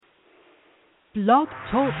Blog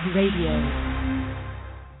Talk Radio.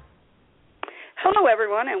 Hello,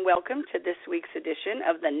 everyone, and welcome to this week's edition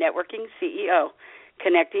of the Networking CEO,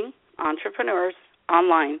 Connecting Entrepreneurs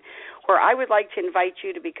Online, where I would like to invite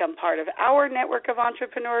you to become part of our network of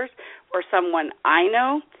entrepreneurs or someone I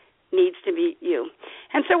know needs to meet you.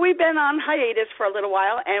 And so we've been on hiatus for a little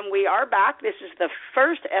while, and we are back. This is the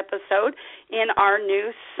first episode in our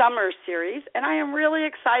new summer series, and I am really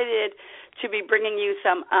excited to be bringing you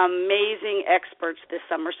some amazing experts this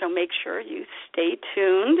summer. So make sure you stay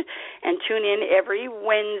tuned and tune in every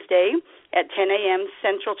Wednesday at 10 a.m.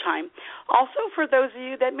 Central Time. Also, for those of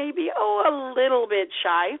you that may be a little bit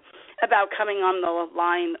shy about coming on the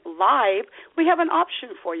line live, we have an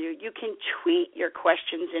option for you. You can tweet your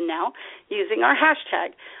questions in now using our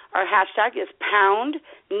hashtag. Our hashtag is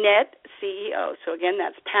 #NetCEO. So again,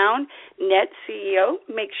 that's #NetCEO.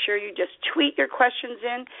 Make sure you just tweet your questions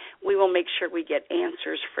in. We will make sure we get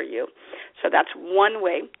answers for you. So that's one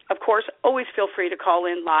way. Of course, always feel free to call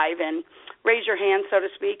in live and raise your hand, so to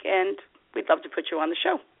speak, and we'd love to put you on the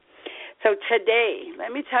show. So today,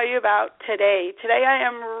 let me tell you about today. Today I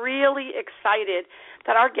am really excited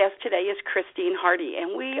that our guest today is Christine Hardy,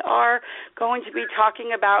 and we are going to be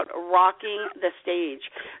talking about rocking the stage.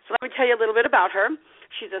 So let me tell you a little bit about her.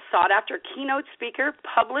 She's a sought-after keynote speaker,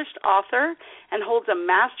 published author, and holds a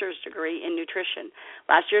master's degree in nutrition.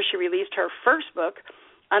 Last year she released her first book,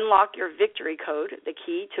 Unlock Your Victory Code, The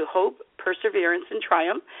Key to Hope, Perseverance, and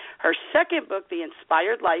Triumph. Her second book, The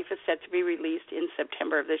Inspired Life, is set to be released in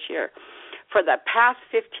September of this year. For the past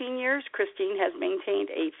 15 years, Christine has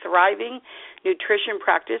maintained a thriving nutrition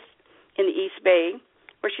practice in the East Bay,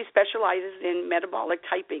 where she specializes in metabolic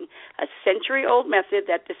typing, a century-old method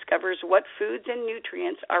that discovers what foods and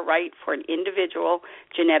nutrients are right for an individual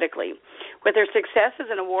genetically. With her success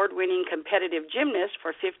as an award-winning competitive gymnast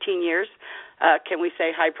for 15 years, can we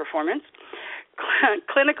say high performance,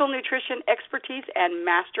 clinical nutrition expertise, and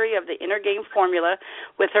mastery of the inner game formula,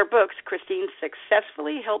 with her books, Christine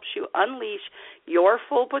successfully helps you unleash your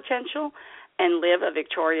full potential and live a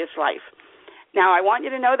victorious life. Now, I want you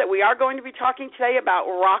to know that we are going to be talking today about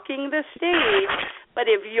rocking the stage, but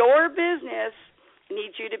if your business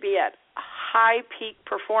needs you to be at high peak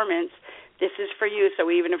performance, this is for you, so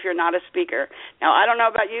even if you're not a speaker. Now, I don't know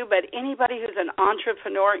about you, but anybody who's an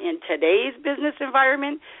entrepreneur in today's business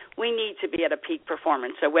environment, we need to be at a peak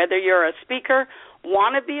performance. So whether you're a speaker,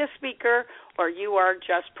 want to be a speaker, or you are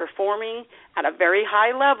just performing at a very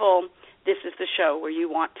high level, this is the show where you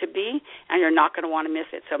want to be, and you're not going to want to miss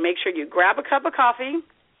it. So make sure you grab a cup of coffee,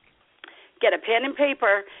 get a pen and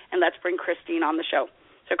paper, and let's bring Christine on the show.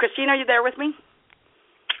 So, Christine, are you there with me?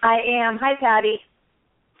 I am. Hi, Patty.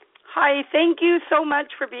 Hi, thank you so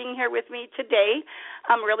much for being here with me today.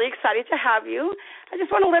 I'm really excited to have you. I just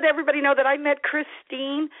want to let everybody know that I met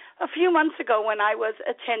Christine a few months ago when I was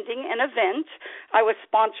attending an event. I was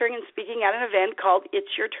sponsoring and speaking at an event called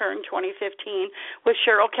It's Your Turn 2015 with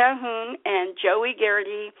Cheryl Calhoun and Joey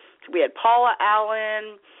Garrity. We had Paula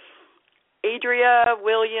Allen, Adria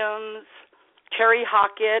Williams, Terry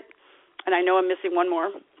Hockett, and I know I'm missing one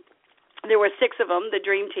more. There were 6 of them, the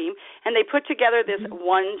Dream Team, and they put together this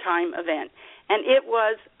one-time event. And it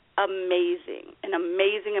was amazing, an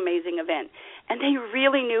amazing, amazing event. And they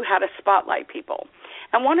really knew how to spotlight people.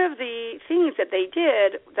 And one of the things that they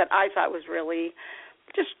did that I thought was really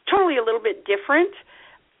just totally a little bit different,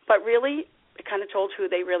 but really it kind of told who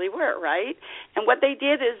they really were, right? And what they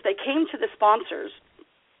did is they came to the sponsors,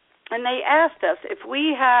 and they asked us if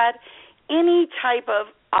we had any type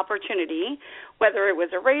of opportunity, whether it was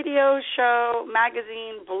a radio show,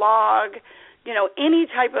 magazine, blog, any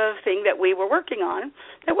type of thing that we were working on,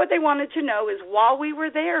 that what they wanted to know is while we were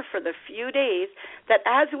there for the few days, that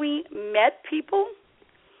as we met people,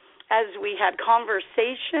 as we had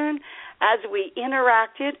conversation, as we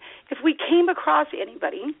interacted, if we came across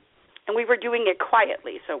anybody, and we were doing it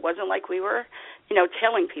quietly, so it wasn't like we were,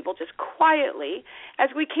 telling people, just quietly, as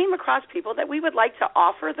we came across people that we would like to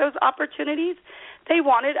offer those opportunities, they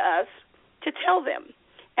wanted us to tell them.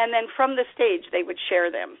 And then from the stage, they would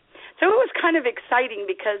share them. So it was kind of exciting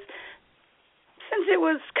because since it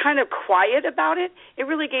was kind of quiet about it, it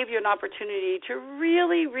really gave you an opportunity to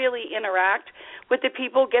really, really interact with the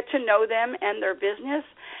people, get to know them and their business,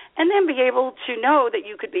 and then be able to know that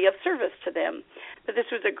you could be of service to them. But this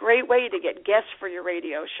was a great way to get guests for your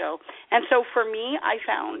radio show. And so for me, I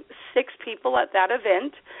found 6 people at that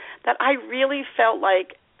event that I really felt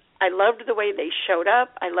like I loved the way they showed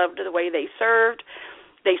up. I loved the way they served.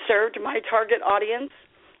 They served my target audience,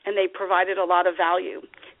 and they provided a lot of value.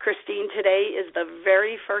 Christine today is the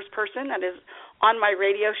very first person that is on my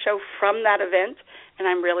radio show from that event, and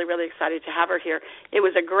I'm really, really excited to have her here. It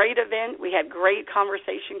was a great event. We had great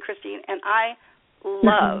conversation, Christine, and I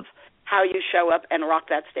love how you show up and rock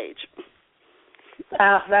that stage.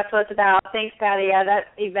 That's what it's about. Thanks, Patty. Yeah,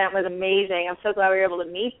 that event was amazing. I'm so glad we were able to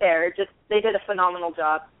meet there. They did a phenomenal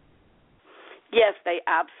job. Yes, they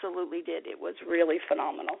absolutely did. It was really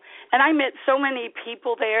phenomenal. And I met so many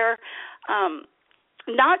people there,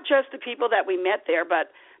 not just the people that we met there,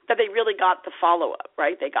 but that they really got the follow-up,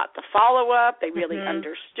 right? They got the follow-up. They really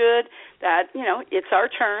understood that, it's our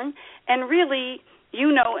turn. And really,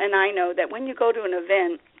 and I know that when you go to an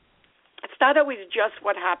event, it's not always just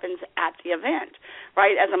what happens at the event,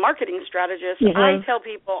 right? As a marketing strategist, I tell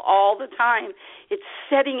people all the time, it's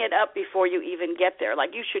setting it up before you even get there.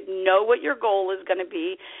 Like, you should know what your goal is going to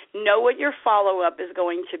be, know what your follow-up is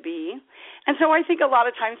going to be. And so I think a lot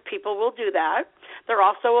of times people will do that. There are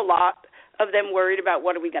also a lot of them worried about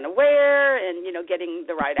what are we going to wear and, getting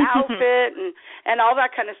the right outfit and all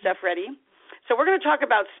that kind of stuff ready. So we're going to talk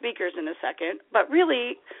about speakers in a second. But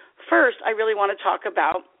really, first, I really want to talk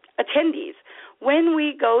about attendees. When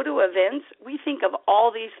we go to events, we think of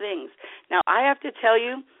all these things. Now, I have to tell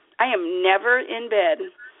you, I am never in bed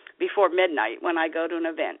before midnight when I go to an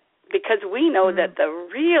event, because we know that the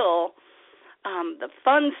real, the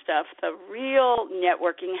fun stuff, the real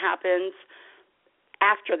networking happens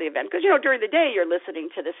after the event. Because, during the day you're listening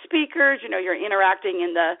to the speakers, you're interacting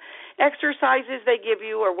in the exercises they give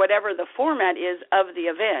you or whatever the format is of the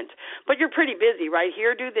event. But you're pretty busy, right?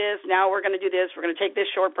 Here, do this. Now we're going to do this. We're going to take this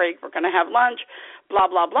short break. We're going to have lunch, blah,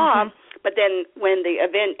 blah, blah. But then when the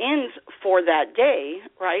event ends for that day,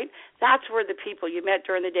 right, that's where the people you met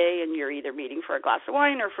during the day, and you're either meeting for a glass of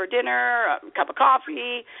wine or for dinner, a cup of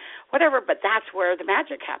coffee, whatever, but that's where the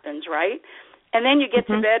magic happens, right? And then you get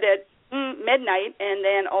to bed at midnight, and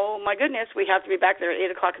then, oh my goodness, we have to be back there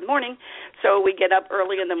at 8 o'clock in the morning, so we get up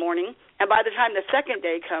early in the morning, and by the time the second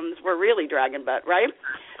day comes, we're really dragging butt, right?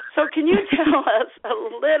 So can you tell us a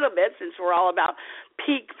little bit, since we're all about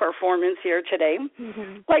peak performance here today,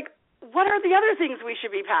 like, what are the other things we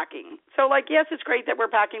should be packing? So, like, yes, it's great that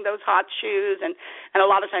we're packing those hot shoes, and a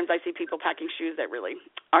lot of times I see people packing shoes that really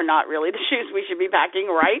are not really the shoes we should be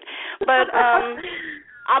packing, right? But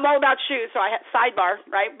I'm all about shoes, so sidebar,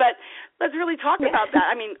 right? But let's really talk about that.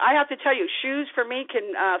 I mean, I have to tell you, shoes for me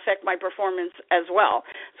can affect my performance as well.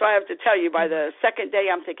 So I have to tell you, by the second day,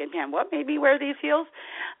 I'm thinking, man, what made me wear these heels?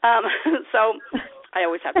 So I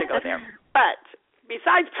always have to go there. But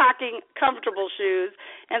besides packing comfortable shoes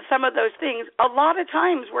and some of those things, a lot of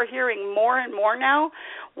times we're hearing more and more now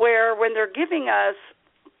where when they're giving us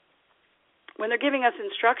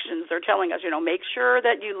instructions, they're telling us, make sure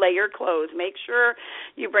that you layer clothes, make sure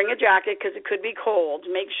you bring a jacket because it could be cold,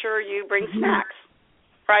 make sure you bring snacks,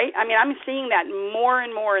 right? I mean, I'm seeing that more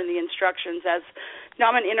and more in the instructions as,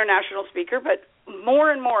 I'm an international speaker, but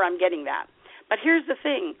more and more I'm getting that. But here's the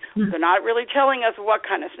thing, they're not really telling us what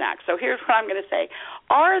kind of snacks. So here's what I'm going to say.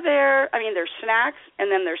 There's snacks and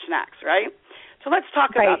then there's snacks, right? So let's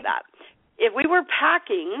talk about that. If we were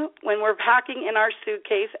packing, when we're packing in our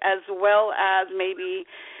suitcase as well as maybe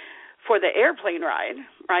for the airplane ride,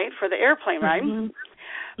 right,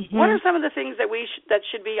 what are some of the things that that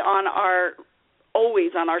should be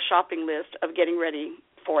always on our shopping list of getting ready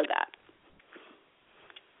for that?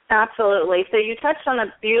 Absolutely. So you touched on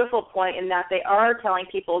a beautiful point in that they are telling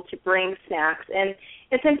people to bring snacks. And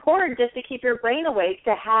it's important just to keep your brain awake,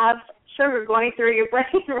 to have sugar going through your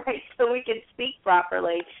brain, right, so we can speak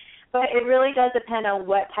properly. But it really does depend on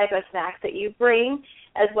what type of snacks that you bring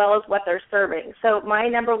as well as what they're serving. So my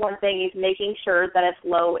number one thing is making sure that it's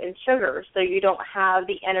low in sugar so you don't have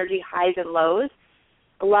the energy highs and lows.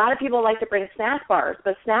 A lot of people like to bring snack bars,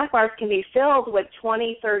 but snack bars can be filled with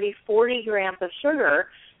 20, 30, 40 grams of sugar,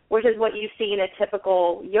 which is what you see in a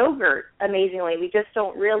typical yogurt, amazingly. We just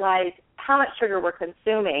don't realize how much sugar we're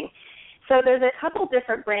consuming. So there's a couple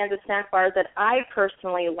different brands of snack bars that I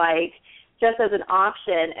personally like, just as an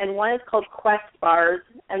option, and one is called Quest bars,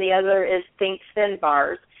 and the other is Think Thin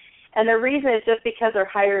bars. And the reason is just because they're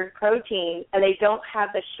higher in protein, and they don't have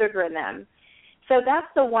the sugar in them. So that's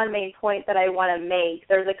the one main point that I want to make.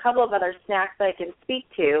 There's a couple of other snacks that I can speak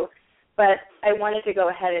to, but I wanted to go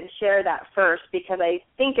ahead and share that first because I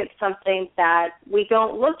think it's something that we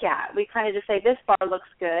don't look at. We kind of just say, this bar looks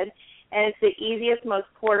good, and it's the easiest, most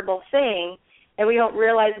portable thing, and we don't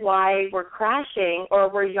realize why we're crashing or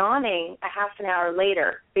we're yawning a half an hour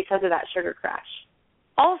later because of that sugar crash.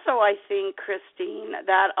 Also, I think, Christine,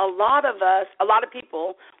 that a lot of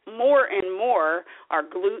people, more and more, are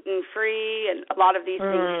gluten-free and a lot of these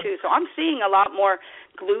things, too. So I'm seeing a lot more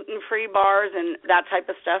gluten-free bars and that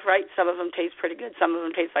type of stuff, right? Some of them taste pretty good. Some of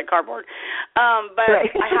them taste like cardboard. But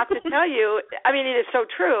right. I have to tell you, I mean, it is so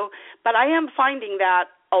true, but I am finding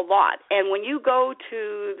that a lot. And when you go to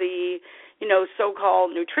the,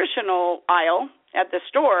 so-called nutritional aisle at the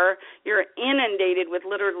store, you're inundated with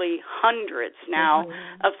literally hundreds now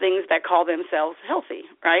of things that call themselves healthy,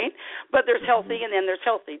 right? But there's healthy and then there's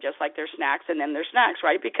healthy, just like there's snacks and then there's snacks,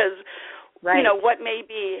 right? Because, what may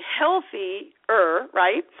be healthier,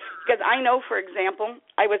 right? Because I know, for example,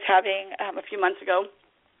 I was having, a few months ago,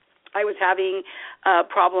 I was having a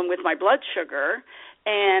problem with my blood sugar,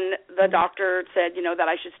 and the doctor said, that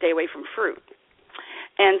I should stay away from fruit.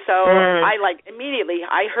 And so I immediately,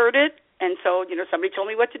 I heard it. And so, somebody told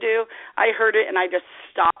me what to do. I heard it, and I just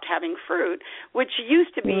stopped having fruit, which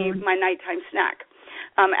used to be my nighttime snack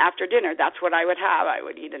after dinner. That's what I would have. I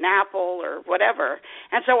would eat an apple or whatever.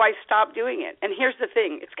 And so I stopped doing it. And here's the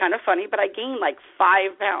thing. It's kind of funny, but I gained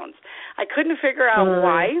 5 pounds. I couldn't figure out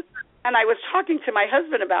why, and I was talking to my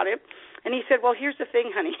husband about it, and he said, well, here's the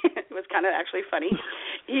thing, honey. It was kind of actually funny.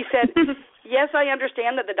 He said, yes, I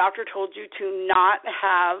understand that the doctor told you to not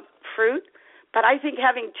have fruit, but I think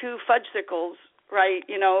having 2 fudgesicles, right,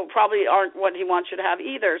 probably aren't what he wants you to have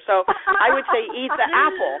either. So I would say eat the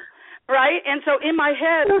apple, right? And so in my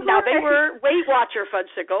head, now they were Weight Watcher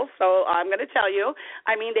fudgesicles, so I'm going to tell you,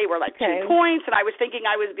 I mean, they were 2 points, and I was thinking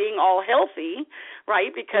I was being all healthy,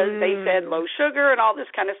 right, because they said low sugar and all this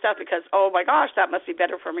kind of stuff because, oh, my gosh, that must be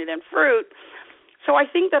better for me than fruit. So I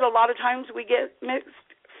think that a lot of times we get mixed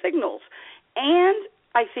signals. And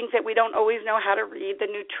I think that we don't always know how to read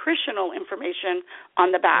the nutritional information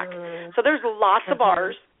on the back. So there's lots of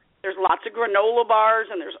bars. There's lots of granola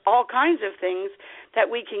bars, and there's all kinds of things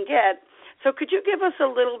that we can get. So could you give us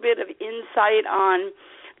a little bit of insight on,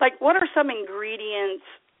 what are some ingredients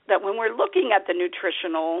that when we're looking at the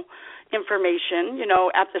nutritional information,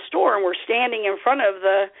 at the store, and we're standing in front of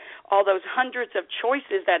all those hundreds of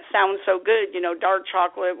choices that sound so good, dark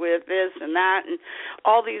chocolate with this and that and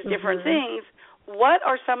all these different things, what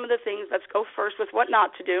are some of the things, let's go first with what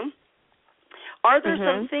not to do. Are there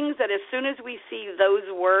some things that as soon as we see those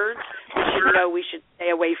words, we should know we should stay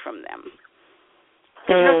away from them?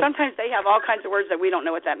 Because sometimes they have all kinds of words that we don't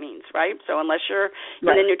know what that means, right? So unless you're in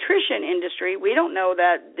the nutrition industry, we don't know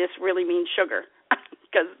that this really means sugar.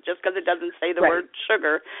 Just because it doesn't say the word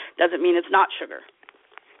sugar doesn't mean it's not sugar.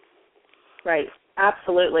 Right,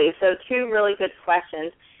 absolutely. So 2 really good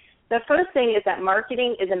questions. The first thing is that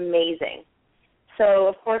marketing is amazing. So,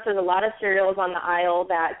 of course, there's a lot of cereals on the aisle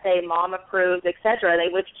that say mom approves, et cetera,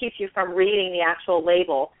 which keeps you from reading the actual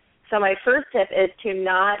label. So my first tip is to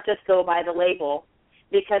not just go by the label,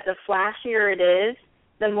 because the flashier it is,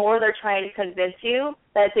 the more they're trying to convince you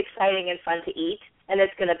that it's exciting and fun to eat and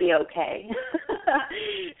it's going to be okay.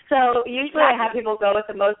 So usually I have people go with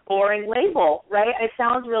the most boring label, right? It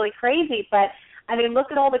sounds really crazy, but, I mean,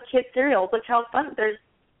 look at all the kids' cereals. Look how fun. There's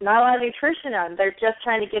not a lot of nutrition on them. They're just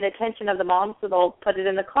trying to get attention of the moms, so they'll put it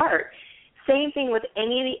in the cart. Same thing with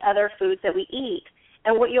any of the other foods that we eat.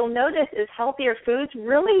 And what you'll notice is healthier foods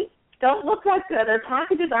really don't look that good. Their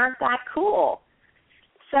packages aren't that cool.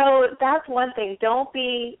 So that's one thing. Don't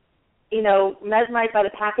be, mesmerized by the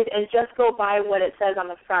package and just go by what it says on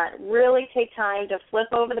the front. Really take time to flip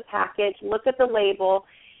over the package, look at the label,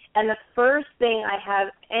 and the first thing I have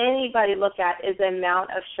anybody look at is the amount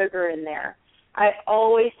of sugar in there. I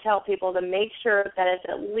always tell people to make sure that it's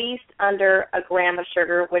at least under a gram of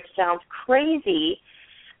sugar, which sounds crazy,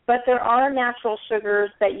 but there are natural sugars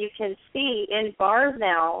that you can see in bars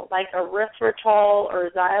now, like erythritol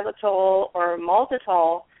or xylitol or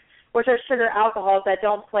maltitol, which are sugar alcohols that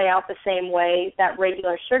don't play out the same way that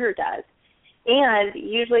regular sugar does. And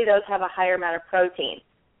usually those have a higher amount of protein.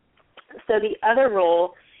 So the other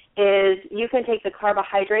rule is you can take the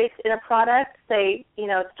carbohydrates in a product, say,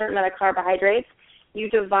 a certain amount of carbohydrates, you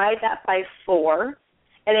divide that by 4,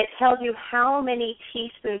 and it tells you how many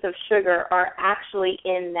teaspoons of sugar are actually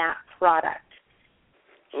in that product.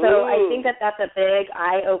 So I think that's a big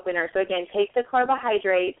eye-opener. So, again, take the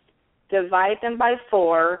carbohydrates, divide them by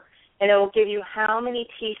 4, and it will give you how many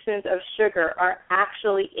teaspoons of sugar are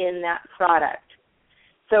actually in that product.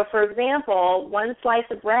 So, for example, one slice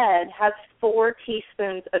of bread has 4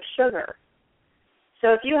 teaspoons of sugar.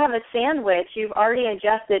 So if you have a sandwich, you've already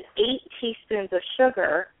ingested 8 teaspoons of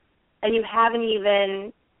sugar, and you haven't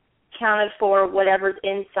even counted for whatever's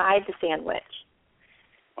inside the sandwich.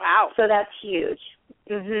 Wow. So that's huge.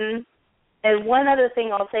 And one other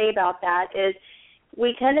thing I'll say about that is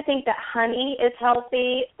we tend to think that honey is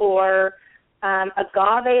healthy or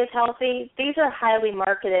agave is healthy. These are highly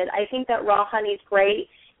marketed. I think that raw honey is great,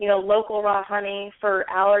 local raw honey for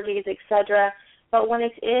allergies, etc. But when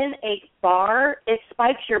it's in a bar, it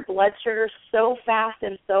spikes your blood sugar so fast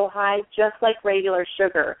and so high, just like regular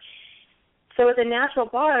sugar. So with the natural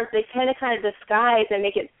bars, they tend to kind of disguise and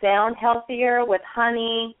make it sound healthier with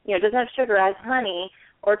honey. It doesn't have sugar, it has honey,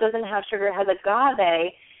 or it doesn't have sugar, it has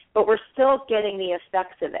agave, but we're still getting the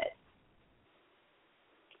effects of it.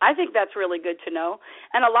 I think that's really good to know.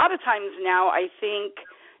 And a lot of times now I think,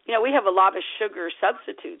 we have a lot of sugar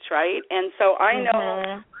substitutes, right? And so I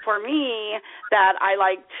know for me that I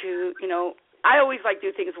like to, I always like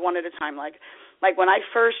to do things one at a time. Like when I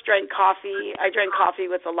first drank coffee, I drank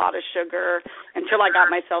coffee with a lot of sugar until I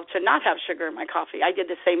got myself to not have sugar in my coffee. I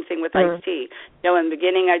did the same thing with iced tea. In the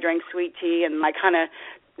beginning I drank sweet tea, and I kind of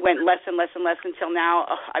went less and less and less until now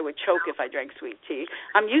I would choke if I drank sweet tea.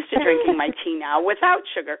 I'm used to drinking my tea now without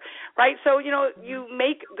sugar, right? So, you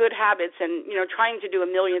make good habits, and, trying to do a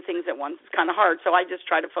million things at once is kind of hard, so I just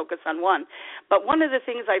try to focus on one. But one of the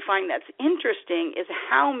things I find that's interesting is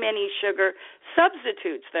how many sugar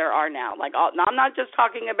substitutes there are now. Now I'm not just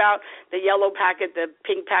talking about the yellow packet, the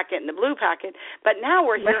pink packet, and the blue packet, but now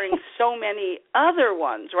we're hearing so many other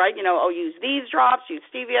ones, right? Use these drops, use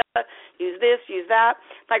stevia, use this, use that.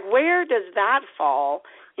 Where does that fall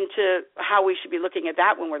into how we should be looking at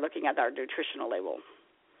that when we're looking at our nutritional label?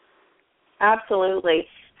 Absolutely.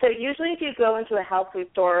 So usually if you go into a health food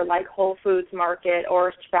store like Whole Foods Market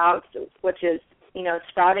or Sprouts, which is,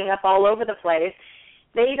 sprouting up all over the place,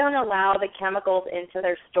 they don't allow the chemicals into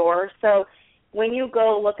their stores. So when you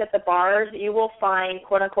go look at the bars, you will find,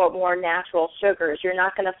 quote-unquote, more natural sugars. You're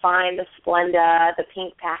not going to find the Splenda, the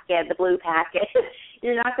pink packet, the blue packet.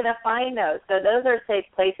 You're not going to find those. So those are safe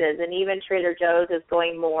places, and even Trader Joe's is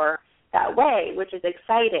going more that way, which is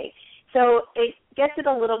exciting. So it gets it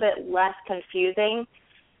a little bit less confusing.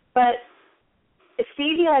 But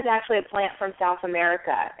stevia is actually a plant from South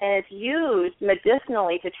America, and it's used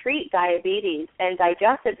medicinally to treat diabetes and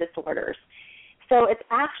digestive disorders. So it's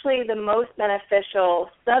actually the most beneficial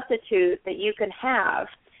substitute that you can have.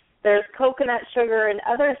 There's coconut sugar and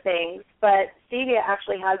other things, but stevia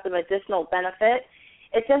actually has the medicinal benefit.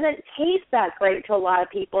 It doesn't taste that great to a lot of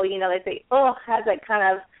people. They say, it has that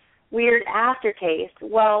kind of weird aftertaste.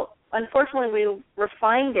 Well, unfortunately, we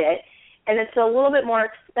refined it, and it's a little bit more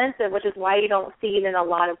expensive, which is why you don't see it in a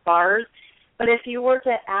lot of bars. But if you were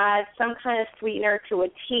to add some kind of sweetener to a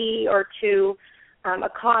tea or to a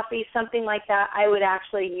coffee, something like that, I would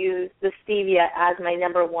actually use the stevia as my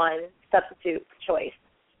number one substitute choice.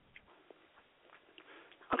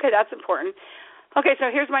 Okay, that's important. Okay,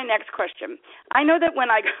 so here's my next question. I know that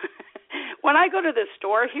when I go to the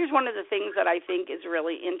store, here's one of the things that I think is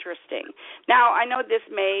really interesting. Now, I know this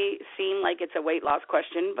may seem like it's a weight loss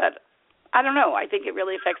question, but I don't know. I think it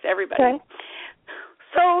really affects everybody. Okay.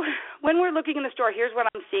 So when we're looking in the store, here's what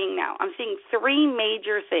I'm seeing now. I'm seeing three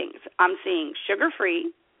major things. I'm seeing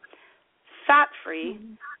sugar-free, fat-free,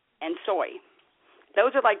 and soy.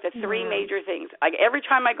 Those are the three major things. Every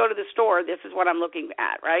time I go to the store, this is what I'm looking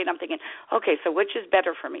at, right? I'm thinking, okay, so which is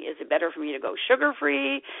better for me? Is it better for me to go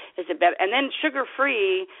sugar-free? Is it better? And then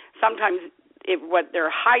sugar-free, sometimes what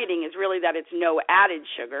they're hiding is really that it's no added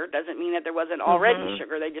sugar. Doesn't mean that there wasn't already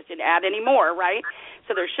sugar. They just didn't add any more, right?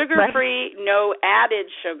 So there's sugar-free, no added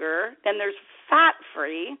sugar. Then there's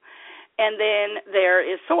fat-free. And then there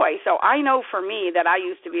is soy. So I know for me that I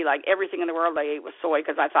used to be everything in the world I ate was soy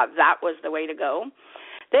because I thought that was the way to go.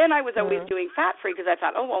 Then I was always doing fat-free because I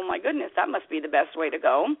thought, oh, my goodness, that must be the best way to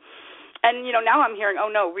go. And, now I'm hearing,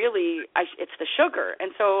 oh, no, really, it's the sugar.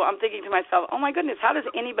 And so I'm thinking to myself, oh, my goodness, how does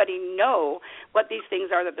anybody know what these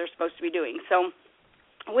things are that they're supposed to be doing? So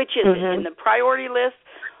which is it? In the priority list,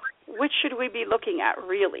 which should we be looking at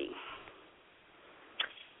really?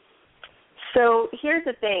 So here's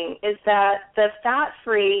the thing, is that the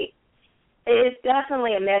fat-free is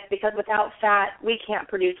definitely a myth because without fat, we can't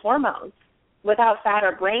produce hormones. Without fat,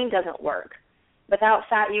 our brain doesn't work. Without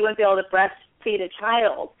fat, you wouldn't be able to breastfeed a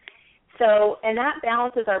child. So, and that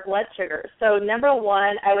balances our blood sugar. So number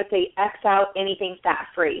one, I would say X out anything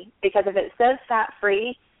fat-free because if it says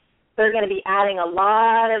fat-free, they're going to be adding a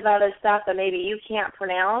lot of other stuff that maybe you can't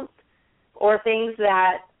pronounce or things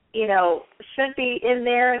that should be in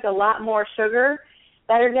there with a lot more sugar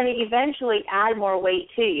that are going to eventually add more weight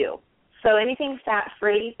to you. So anything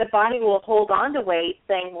fat-free, the body will hold on to weight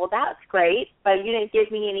saying, well, that's great, but you didn't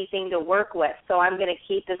give me anything to work with, so I'm going to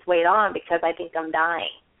keep this weight on because I think I'm dying.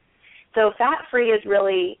 So fat-free is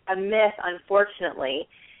really a myth, unfortunately.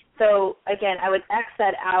 So, again, I would X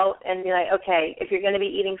that out and be like, okay, if you're going to be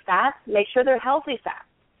eating fats, make sure they're healthy fats.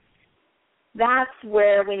 That's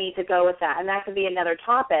where we need to go with that, and that could be another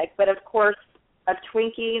topic. But, of course, a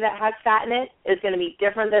Twinkie that has fat in it is going to be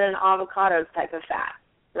different than an avocado type of fat,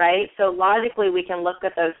 right? So, logically, we can look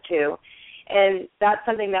at those two, and that's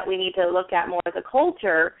something that we need to look at more as a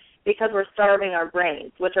culture because we're starving our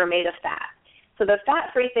brains, which are made of fat. So the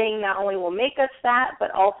fat-free thing not only will make us fat,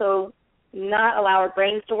 but also not allow our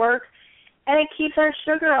brains to work, and it keeps our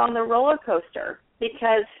sugar on the roller coaster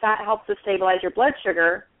because fat helps to stabilize your blood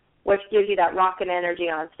sugar, which gives you that rocket energy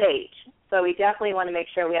on stage. So we definitely want to make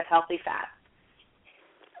sure we have healthy fats.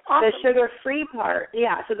 Awesome. The sugar-free part,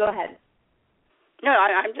 yeah, so go ahead. No,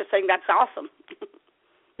 I'm just saying that's awesome.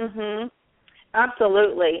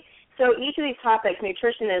 Absolutely. So each of these topics,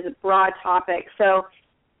 nutrition is a broad topic, so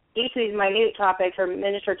each of these minute topics or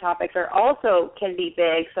miniature topics are also can be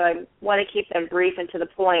big, so I want to keep them brief and to the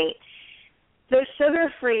point. So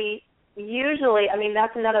sugar-free, usually, I mean,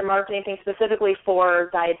 that's another marketing thing specifically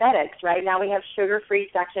for diabetics, right? Now we have sugar-free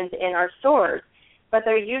sections in our stores, but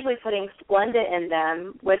they're usually putting Splenda in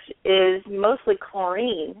them, which is mostly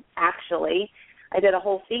chlorine, actually. I did a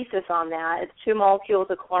whole thesis on that. It's 2 molecules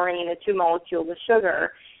of chlorine and 2 molecules of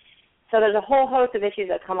sugar. So there's a whole host of issues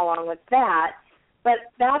that come along with that.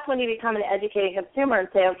 But that's when you become an educated consumer and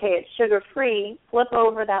say, okay, it's sugar-free, flip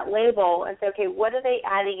over that label and say, okay, what are they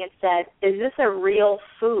adding instead? Is this a real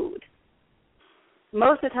food?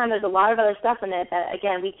 Most of the time there's a lot of other stuff in it that,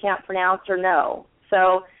 again, we can't pronounce or know.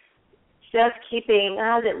 So just keeping,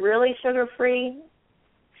 is it really sugar-free?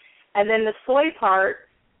 And then the soy part,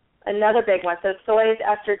 another big one. So soy is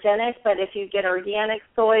estrogenic, but if you get organic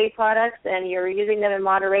soy products and you're using them in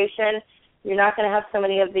moderation, you're not going to have so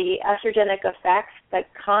many of the estrogenic effects that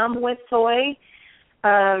come with soy.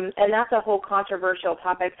 And that's a whole controversial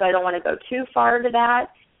topic, so I don't want to go too far into that.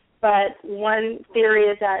 But one theory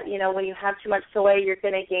is that, you know, when you have too much soy, you're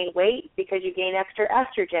going to gain weight because you gain extra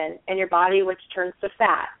estrogen in your body, which turns to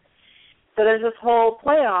fat. So there's this whole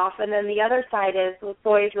playoff, and then the other side is, well,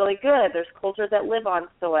 soy is really good. There's cultures that live on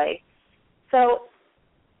soy. So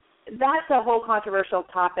that's a whole controversial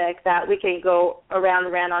topic that we can go around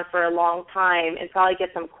and rant on for a long time and probably get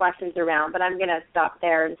some questions around, but I'm going to stop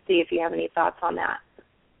there and see if you have any thoughts on that.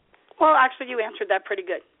 Well, actually, you answered that pretty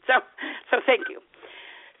good, so thank you.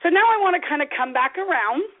 So now I want to kind of come back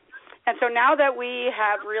around, and so now that we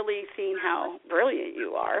have really seen how brilliant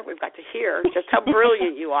you are, we've got to hear just how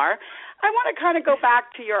brilliant you are, I want to kind of go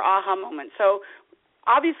back to your aha moment. So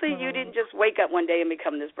obviously you didn't just wake up one day and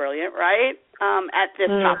become this brilliant, right, at this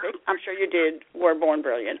topic. I'm sure you were born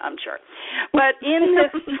brilliant, I'm sure. But in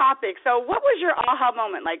this topic, so what was your aha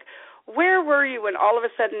moment? Like, where were you when all of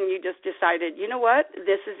a sudden you just decided, you know what,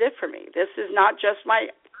 this is it for me. This is not just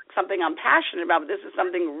something I'm passionate about, but this is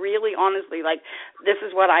something really honestly, like, this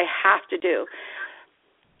is what I have to do.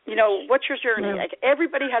 You know, what's your journey? Like,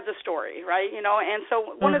 everybody has a story, right? You know, and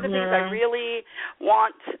so one of the things I really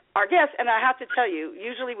want our guests, and I have to tell you,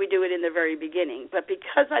 usually we do it in the very beginning, but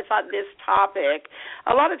because I thought this topic,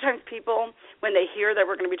 a lot of times people, when they hear that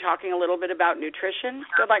we're going to be talking a little bit about nutrition,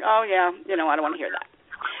 they're like, oh, yeah, you know, I don't want to hear that.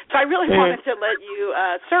 So I really wanted to let you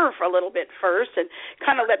surf a little bit first and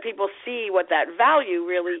kind of let people see what that value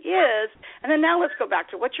really is. And then now let's go back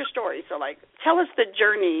to what's your story. So, like, tell us the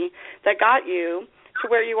journey that got you to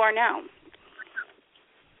where you are now.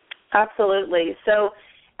 Absolutely. So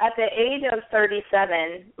at the age of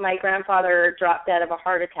 37, my grandfather dropped dead of a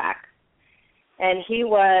heart attack. And he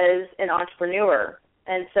was an entrepreneur.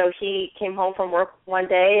 And so he came home from work one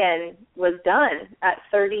day and was done at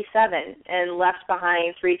 37 and left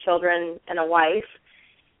behind 3 children and a wife.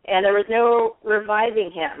 And there was no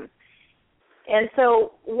reviving him. And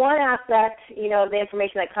so one aspect, you know, the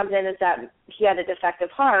information that comes in is that he had a defective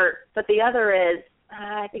heart, but the other is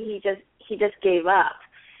I think he just gave up.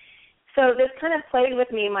 So this kind of played with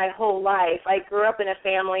me my whole life. I grew up in a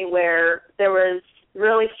family where there was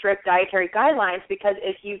really strict dietary guidelines because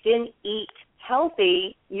if you didn't eat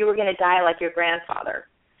healthy, you were going to die like your grandfather.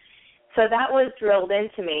 So that was drilled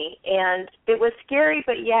into me, and it was scary,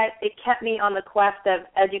 but yet it kept me on the quest of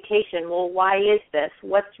education. Well, why is this?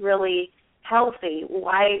 What's really healthy?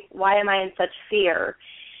 Why am I in such fear?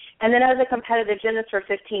 And then I was a competitive gymnast for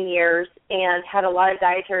 15 years and had a lot of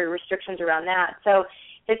dietary restrictions around that. So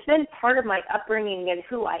it's been part of my upbringing and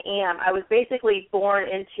who I am. I was basically born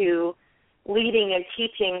into leading and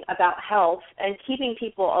teaching about health and keeping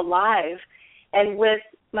people alive. And with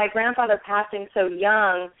my grandfather passing so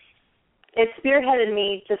young, it spearheaded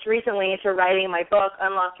me just recently into writing my book,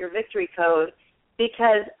 Unlock Your Victory Code,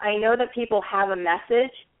 because I know that people have a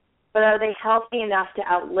message, but are they healthy enough to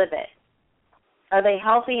outlive it? Are they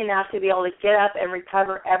healthy enough to be able to get up and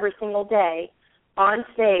recover every single day on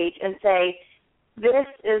stage and say, this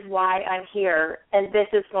is why I'm here, and this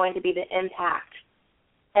is going to be the impact,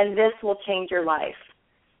 and this will change your life.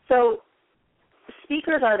 So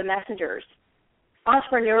speakers are the messengers.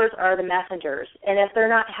 Entrepreneurs are the messengers. And if they're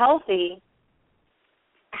not healthy,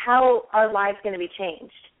 how are lives going to be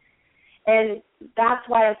changed? And that's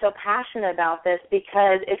why I'm so passionate about this,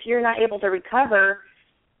 because if you're not able to recover,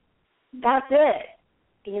 that's it.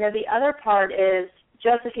 The other part is,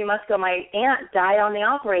 just a few months ago, my aunt died on the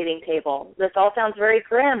operating table. This all sounds very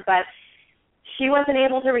grim, but she wasn't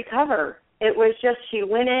able to recover. It was just she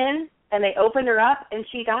went in, and they opened her up, and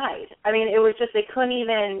she died. I mean, it was just they couldn't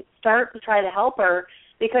even start to try to help her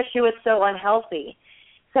because she was so unhealthy.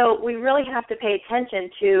 So we really have to pay attention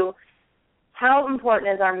to how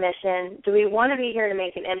important is our mission. Do we want to be here to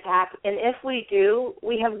make an impact? And if we do,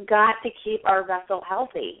 we have got to keep our vessel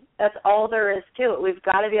healthy. That's all there is to it. We've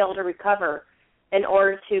got to be able to recover in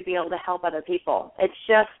order to be able to help other people. It's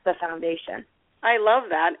just the foundation. I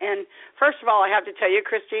love that. And first of all, I have to tell you,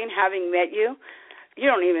 Christine, having met you, you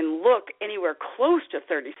don't even look anywhere close to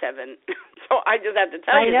 37. So I just have to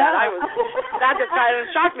tell you that. That just kind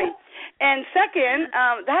of shocked me. And second,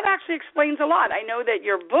 that actually explains a lot. I know that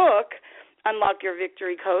your book, Unlock Your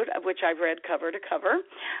Victory Code, of which I've read cover to cover,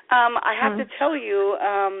 I have to tell you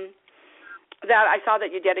that I saw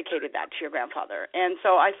that you dedicated that to your grandfather. And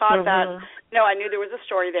so I thought that, I knew there was a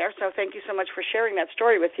story there, so thank you so much for sharing that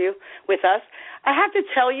story with us. I have to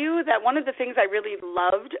tell you that one of the things I really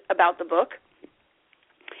loved about the book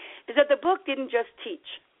is that the book didn't just teach,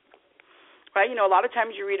 right? A lot of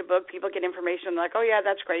times you read a book, people get information, they're like, oh, yeah,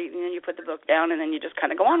 that's great, and then you put the book down, and then you just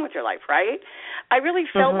kind of go on with your life, right? I really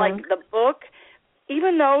felt like the book,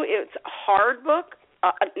 even though it's a hard book,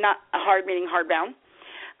 not hard meaning hardbound,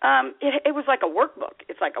 it was like a workbook.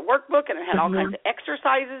 It's like a workbook, and it had all kinds of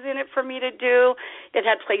exercises in it for me to do. It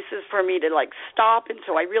had places for me to, stop, and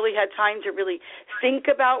so I really had time to really think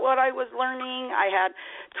about what I was learning. I had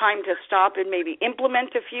time to stop and maybe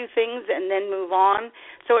implement a few things and then move on.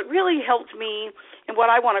 So it really helped me in what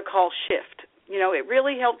I want to call shift. It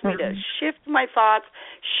really helped me to shift my thoughts,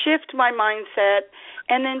 shift my mindset,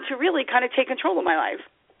 and then to really kind of take control of my life.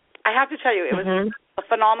 I have to tell you, it was a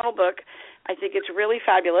phenomenal book. I think it's really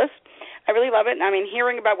fabulous. I really love it. And I mean,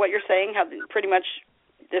 hearing about what you're saying, how pretty much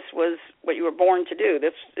this was what you were born to do.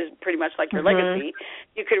 This is pretty much like your legacy.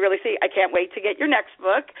 You could really see. I can't wait to get your next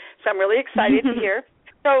book, so I'm really excited to hear.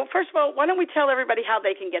 So first of all, why don't we tell everybody how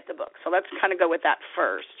they can get the book? So let's kind of go with that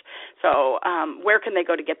first. So where can they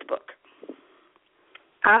go to get the book?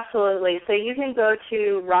 Absolutely. So you can go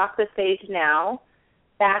to Rock the Stage Now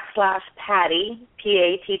 /Patty, Patty,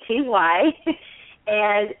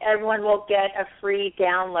 and everyone will get a free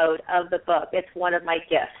download of the book. It's one of my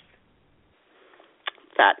gifts.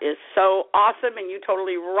 That is so awesome, and you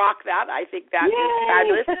totally rock that. I think that is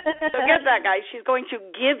fabulous. So get that, guys. She's going to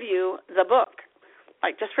give you the book,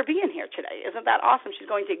 just for being here today. Isn't that awesome? She's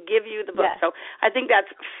going to give you the book. Yes. So I think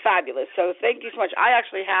that's fabulous. So thank you so much. I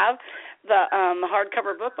actually have the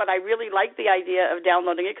hardcover book, but I really like the idea of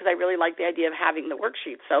downloading it because I really like the idea of having the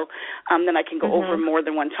worksheet. So then I can go over more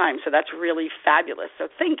than one time. So that's really fabulous. So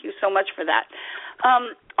thank you so much for that.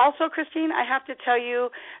 Also, Christine, I have to tell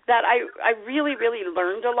you that I really, really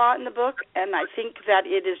learned a lot in the book, and I think that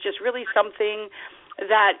it is just really something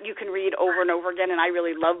that you can read over and over again, and I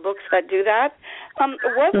really love books that do that.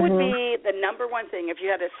 What would be the number one thing, if you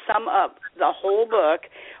had to sum up the whole book,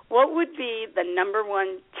 what would be the number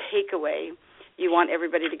one takeaway you want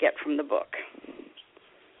everybody to get from the book?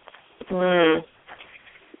 The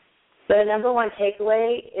number one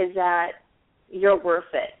takeaway is that you're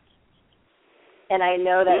worth it. And I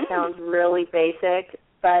know that sounds really basic,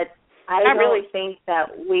 but I really think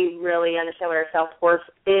that we really understand what our self-worth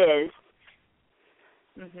is.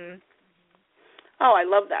 Oh, I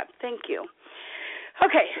love that. Thank you.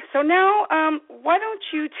 Okay, so now why don't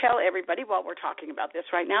you tell everybody, while we're talking about this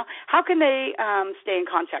right now, how can they stay in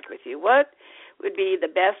contact with you? What would be the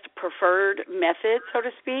best preferred method, so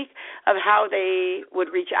to speak, of how they would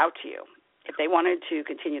reach out to you? If they wanted to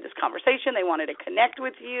continue this conversation, they wanted to connect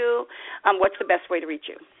with you, what's the best way to reach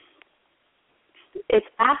you? It's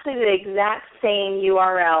actually the exact same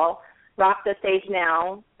URL, Rock the Stage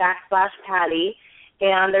Now /Patty,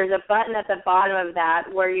 and there's a button at the bottom of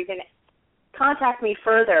that where you can contact me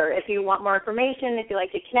further if you want more information, if you'd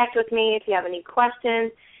like to connect with me, if you have any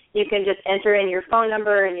questions. You can just enter in your phone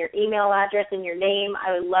number and your email address and your name.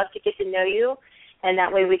 I would love to get to know you, and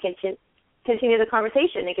that way we can continue the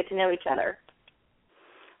conversation and get to know each other.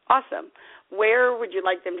 Awesome. Where would you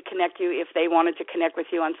like them to connect you if they wanted to connect with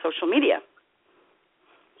you on social media?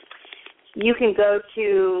 you can go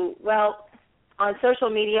to, well, on social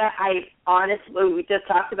media, we just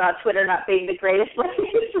talked about Twitter not being the greatest place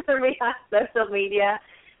for me on social media,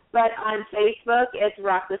 but on Facebook, it's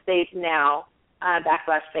Rock the Stage Now,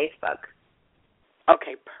 /Facebook.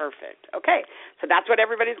 Okay, perfect. Okay, so that's what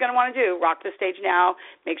everybody's going to want to do, Rock the Stage Now.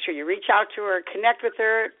 Make sure you reach out to her, connect with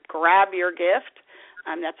her, grab your gift.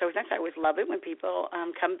 That's always nice. I always love it when people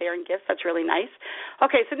come bearing gifts. That's really nice.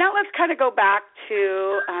 Okay, so now let's kind of go back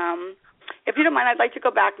to, if you don't mind, I'd like to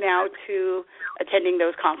go back now to attending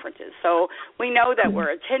those conferences. So we know that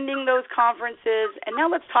we're attending those conferences, and now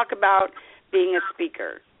let's talk about being a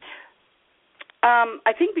speaker.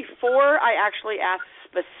 I think before I actually ask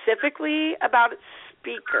specifically about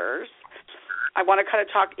speakers, I want to kind of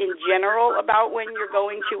talk in general about when you're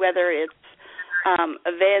going to, whether it's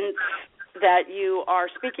events that you are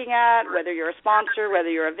speaking at, whether you're a sponsor, whether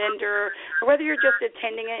you're a vendor, or whether you're just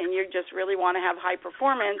attending it and you just really want to have high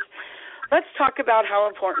performance. Let's talk about how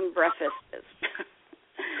important breakfast is.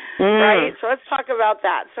 Right? So let's talk about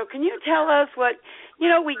that. So can you tell us what,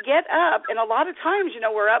 we get up, and a lot of times,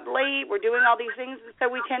 we're up late, we're doing all these things, so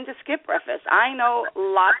we tend to skip breakfast. I know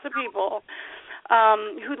lots of people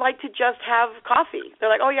who like to just have coffee. They're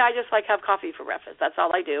like, oh, yeah, I just have coffee for breakfast. That's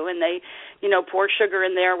all I do. And they, pour sugar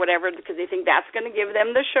in there or whatever because they think that's going to give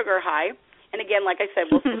them the sugar high. And, again, like I said,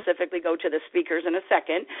 we'll specifically go to the speakers in a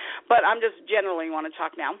second. But I'm just generally want to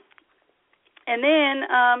talk now. And then,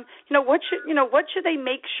 what should they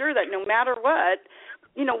make sure that no matter what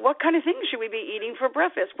kind of things should we be eating for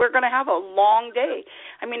breakfast? We're going to have a long day.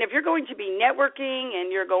 I mean, if you're going to be networking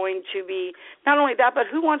and you're going to be, not only that, but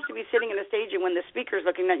who wants to be sitting in a stage and when the speaker's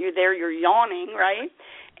looking at you there, you're yawning, right?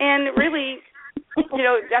 And really,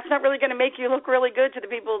 that's not really going to make you look really good to the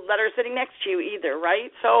people that are sitting next to you either,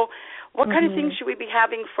 right? So what kind of things should we be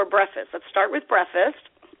having for breakfast? Let's start with breakfast.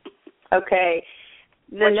 Okay.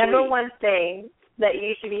 The number one thing that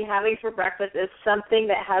you should be having for breakfast is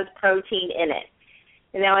something that has protein in it.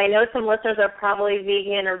 Now, I know some listeners are probably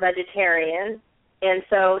vegan or vegetarian, and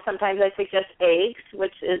so sometimes I suggest eggs,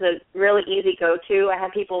 which is a really easy go-to. I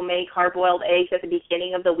have people make hard-boiled eggs at the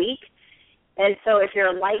beginning of the week. And so if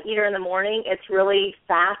you're a light eater in the morning, it's really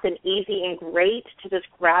fast and easy and great to just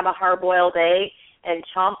grab a hard-boiled egg and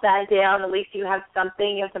chomp that down. At least you have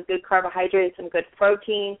something. You have some good carbohydrates, some good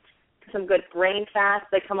protein, some good brain fats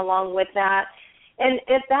that come along with that. And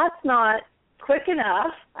if that's not quick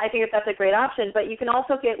enough, I think that's a great option, but you can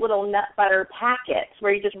also get little nut butter packets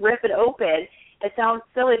where you just rip it open. It sounds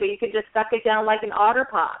silly, but you could just suck it down like an Otter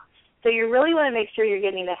Pop. So you really want to make sure you're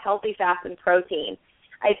getting the healthy fats and protein.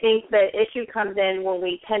 I think the issue comes in when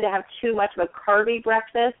we tend to have too much of a carby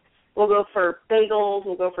breakfast. We'll go for bagels,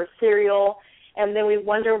 we'll go for cereal, and then we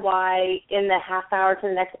wonder why in the half hour to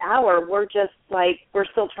the next hour we're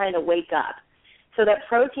still trying to wake up. So that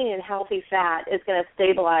protein and healthy fat is going to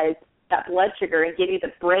stabilize that blood sugar and give you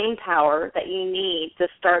the brain power that you need to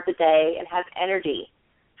start the day and have energy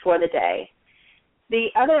for the day. The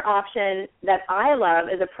other option that I love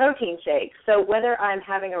is a protein shake. So whether I'm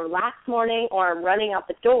having a relaxed morning or I'm running out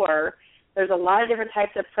the door, there's a lot of different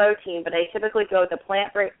types of protein, but I typically go with the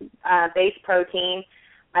plant-based protein.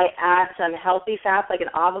 I add some healthy fats like an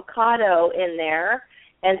avocado in there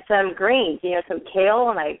and some greens, some kale,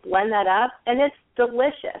 and I blend that up, and it's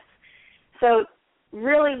delicious. So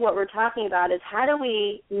really what we're talking about is how do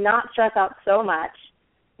we not stress out so much?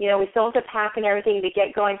 We still have to pack and everything to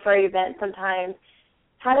get going for an event sometimes.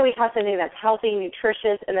 How do we have something that's healthy,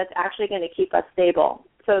 nutritious, and that's actually going to keep us stable?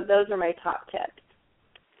 So those are my top tips.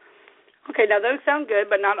 Okay, now those sound good,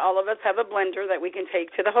 but not all of us have a blender that we can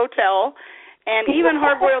take to the hotel. And even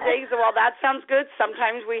hard-boiled eggs, while that sounds good,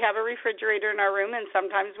 sometimes we have a refrigerator in our room and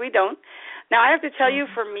sometimes we don't. Now, I have to tell you,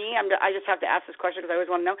 for me, I just have to ask this question because I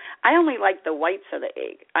always want to know, I only like the whites of the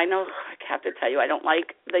egg. I know I have to tell you I don't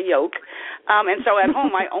like the yolk. And so at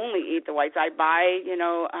home I only eat the whites. I buy,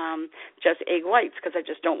 just egg whites because I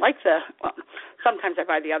just don't like sometimes I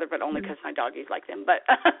buy the other, but only because my doggies like them. But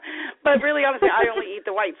really, honestly, I only eat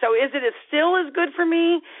the white. So is it still as good for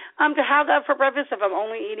me to have that for breakfast if I'm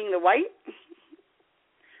only eating the white?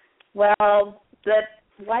 Well, the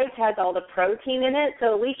white has all the protein in it,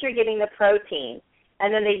 so at least you're getting the protein.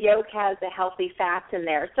 And then the yolk has the healthy fats in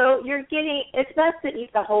there. So it's best to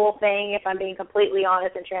eat the whole thing if I'm being completely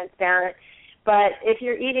honest and transparent. But if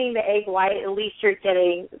you're eating the egg white, at least you're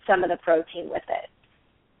getting some of the protein with it.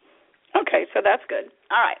 Okay, so that's good.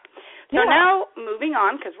 All right. So now moving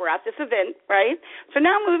on, because we're at this event, right? So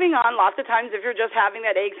now moving on, lots of times if you're just having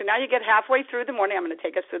that egg, so now you get halfway through the morning. I'm going to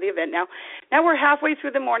take us through the event now. Now we're halfway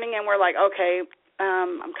through the morning and we're like, okay,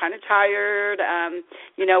 I'm kind of tired.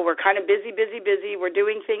 We're kind of busy. We're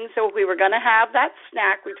doing things. So if we were going to have that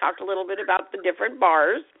snack, we talked a little bit about the different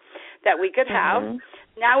bars that we could have.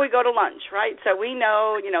 Now we go to lunch, right? So we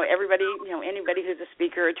know, everybody, anybody who's a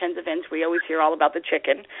speaker or attends events, we always hear all about the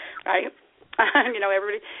chicken, right?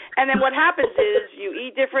 Everybody. And then what happens is you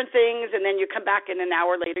eat different things, and then you come back, and an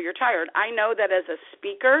hour later you're tired. I know that as a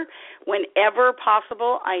speaker, whenever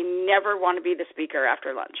possible, I never want to be the speaker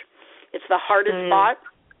after lunch. It's the hardest spot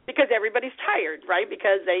because everybody's tired, right?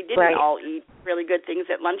 Because they didn't all eat really good things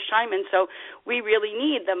at lunchtime, and so we really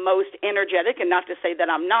need the most energetic, and not to say that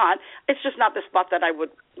I'm not, it's just not the spot that I would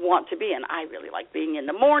want to be in. I really like being in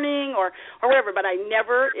the morning or wherever, but I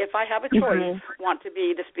never, if I have a choice, want to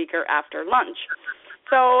be the speaker after lunch.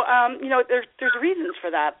 So, there's reasons for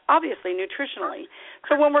that, obviously, nutritionally.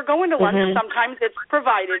 So when we're going to lunch, sometimes it's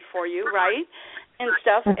provided for you, right? And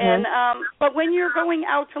stuff, and but when you're going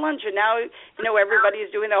out to lunch, and now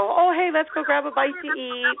everybody's doing hey, let's go grab a bite to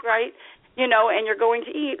eat, right? And you're going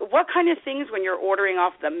to eat. What kind of things when you're ordering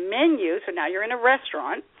off the menu? So now you're in a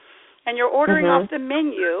restaurant, and you're ordering off the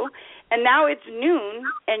menu, and now it's noon,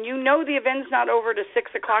 and the event's not over to 6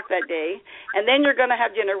 o'clock that day, and then you're going to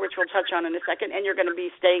have dinner, which we'll touch on in a second, and you're going to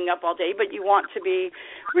be staying up all day, but you want to be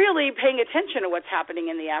really paying attention to what's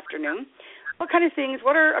happening in the afternoon. What kind of things,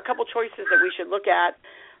 what are a couple choices that we should look at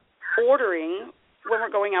ordering when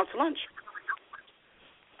we're going out to lunch?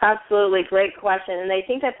 Absolutely. Great question. And I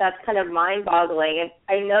think that that's kind of mind-boggling. And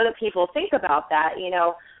I know that people think about that,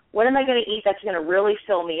 what am I going to eat that's going to really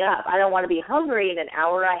fill me up? I don't want to be hungry in an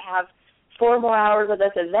hour. I have 4 more hours of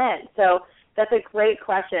this event. So that's a great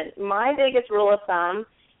question. My biggest rule of thumb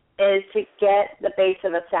is to get the base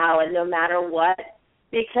of a salad no matter what.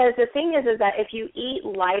 Because the thing is that if you eat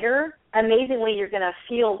lighter, amazingly, you're going to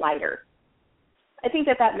feel lighter. I think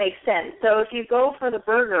that makes sense. So if you go for the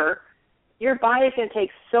burger, your body's going to take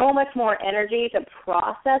so much more energy to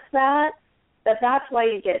process that's why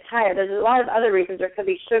you get tired. There's a lot of other reasons. There could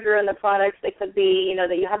be sugar in the products. It could be,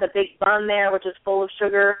 that you have a big bun there, which is full of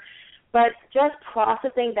sugar. But just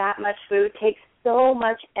processing that much food takes so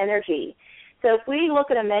much energy. So if we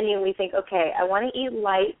look at a menu and we think, okay, I want to eat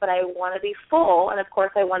light, but I want to be full, and, of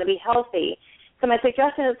course, I want to be healthy. So my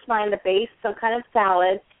suggestion is find the base, some kind of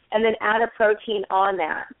salad, and then add a protein on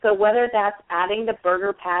that. So whether that's adding the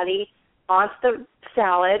burger patty onto the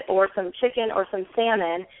salad or some chicken or some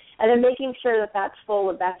salmon, and then making sure that that's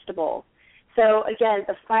full of vegetables. So, again,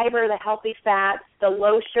 the fiber, the healthy fats, the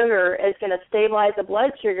low sugar is going to stabilize the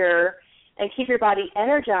blood sugar and keep your body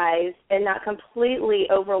energized and not completely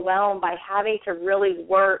overwhelmed by having to really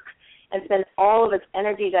work and spend all of its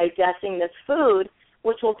energy digesting this food,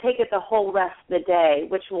 which will take it the whole rest of the day,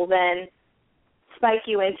 which will then spike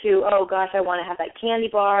you into, oh, gosh, I want to have that candy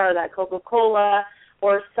bar or that Coca-Cola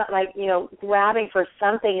or something grabbing for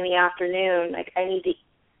something in the afternoon. I need to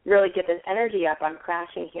really get this energy up. I'm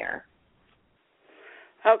crashing here.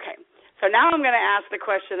 Okay. So now I'm going to ask the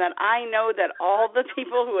question that I know that all the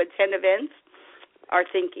people who attend events are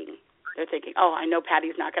thinking. They're thinking, oh, I know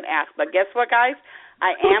Patty's not going to ask. But guess what, guys?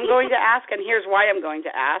 I am going to ask, and here's why I'm going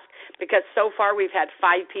to ask, because so far we've had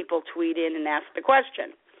 5 people tweet in and ask the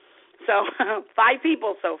question. So 5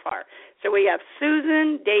 people so far. So we have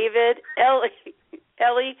Susan, David,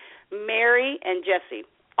 Ellie, Mary, and Jesse.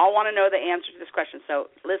 All want to know the answer to this question.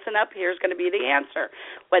 So listen up. Here's going to be the answer.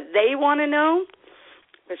 What they want to know,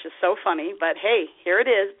 which is so funny, but hey, here it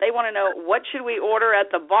is. They want to know, what should we order at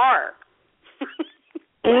the bar?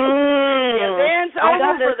 The event's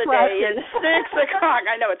over for the day. It's 6 o'clock.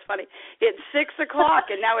 I know, it's funny. It's 6 o'clock,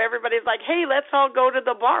 and now everybody's like, hey, let's all go to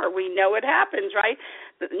the bar. We know it happens, right?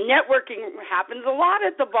 Networking happens a lot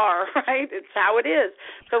at the bar, right? It's how it is.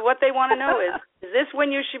 So what they want to know is this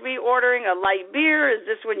when you should be ordering a light beer? Is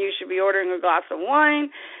this when you should be ordering a glass of wine?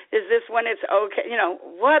 Is this when it's okay?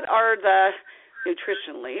 What are the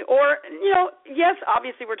nutritionally, or, yes,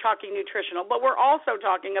 obviously we're talking nutritional, but we're also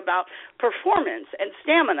talking about performance and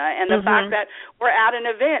stamina and the fact that we're at an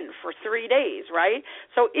event for 3 days, right?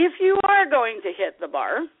 So if you are going to hit the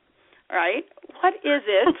bar, right, what is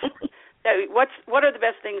it, what are the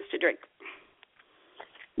best things to drink?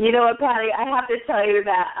 You know what, Patty, I have to tell you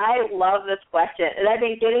that I love this question, and I've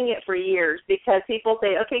been getting it for years because people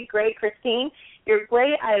say, okay, great, Christine, you're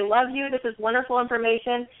great, I love you, this is wonderful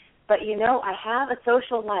information, but, I have a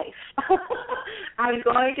social life. I'm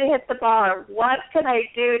going to hit the bar. What can I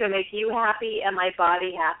do to make you happy and my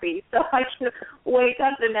body happy so I can wake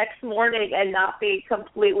up the next morning and not be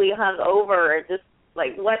completely hungover and just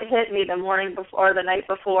what hit me the morning before or the night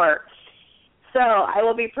before? So I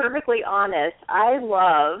will be perfectly honest. I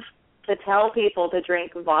love to tell people to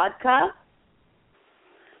drink vodka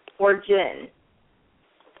or gin.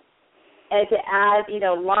 and to add,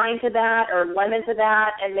 lime to that or lemon to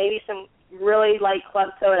that, and maybe some really light club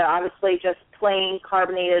soda, obviously just plain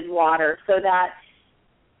carbonated water, so that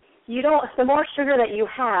the more sugar that you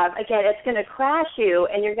have, again, it's going to crash you,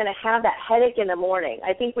 and you're going to have that headache in the morning.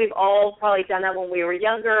 I think we've all probably done that when we were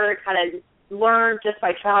younger, kind of learned just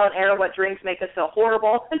by trial and error what drinks make us feel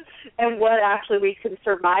horrible and what actually we can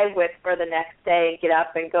survive with for the next day and get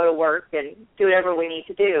up and go to work and do whatever we need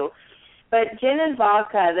to do. But gin and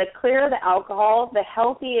vodka, the clearer the alcohol, the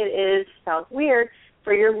healthier it is, sounds weird,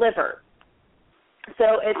 for your liver.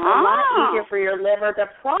 So it's a lot easier for your liver to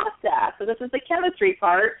process. So this is the chemistry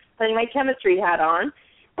part, putting my chemistry hat on.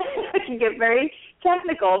 I can get very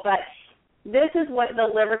technical, but this is what the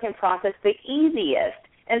liver can process the easiest.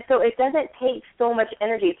 And so it doesn't take so much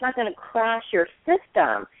energy. It's not going to crash your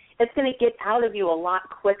system. It's going to get out of you a lot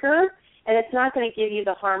quicker, and it's not going to give you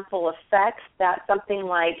the harmful effects that something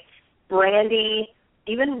like brandy,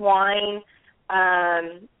 even wine,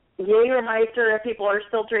 Jägermeister, if people are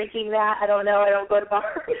still drinking that. I don't know. I don't go to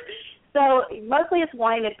bars. So mostly it's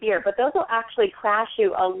wine and beer, but those will actually crash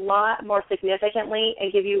you a lot more significantly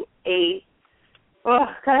and give you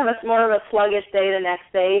kind of more of a sluggish day the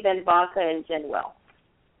next day than vodka and gin will.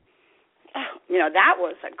 That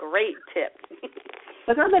was a great tip.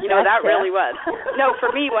 That tip. Really was. No,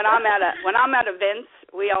 for me, when I'm at events,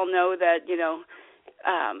 we all know that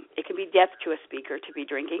it can be death to a speaker to be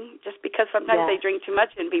drinking, just because sometimes they drink too much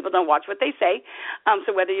and people don't watch what they say.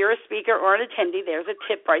 So whether you're a speaker or an attendee, there's a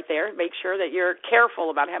tip right there. Make sure that you're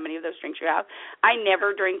careful about how many of those drinks you have. I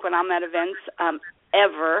never drink when I'm at events,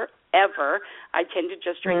 ever. I tend to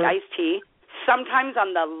just drink iced tea. Sometimes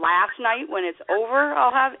on the last night when it's over,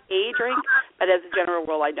 I'll have a drink, but as a general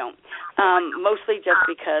rule, I don't. Mostly just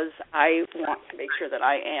because I want to make sure that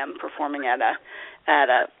I am performing at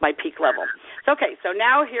my peak level. Okay, so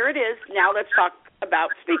now here it is. Now let's talk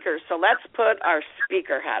about speakers. So let's put our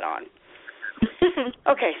speaker hat on.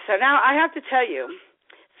 Okay, so now I have to tell you,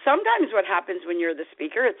 sometimes what happens when you're the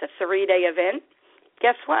speaker, it's a 3-day event.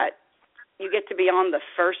 Guess what? You get to be on the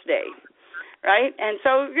first day. Right? And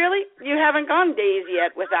so really, you haven't gone days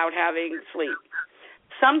yet without having sleep.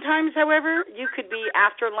 Sometimes, however, you could be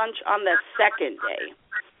after lunch on the second day.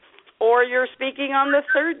 Or you're speaking on the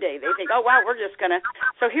third day. They think, oh, wow, we're just going to.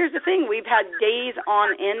 So here's the thing. We've had days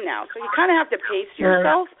on end now. So you kind of have to pace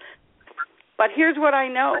yourself. But here's what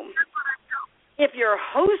I know. If you're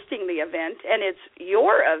hosting the event and it's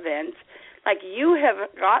your event, like you have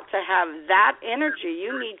got to have that energy.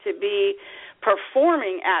 You need to be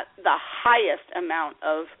performing at the highest amount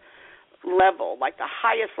of level, like the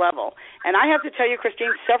highest level. And I have to tell you,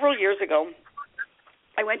 Christine, several years ago,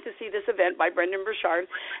 I went to see this event by Brendan Burchard,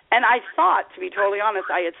 and I thought, to be totally honest,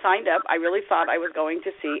 I had signed up. I really thought I was going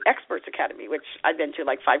to see Experts Academy, which I've been to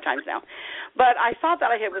like 5 times now. But I thought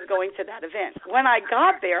that I was going to that event. When I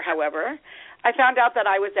got there, however, I found out that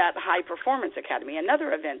I was at High Performance Academy,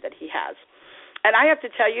 another event that he has. And I have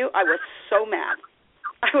to tell you, I was so mad.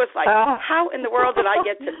 I was like, how in the world did I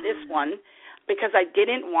get to this one? Because I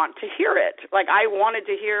didn't want to hear it. Like, I wanted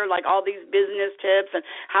to hear, like, all these business tips and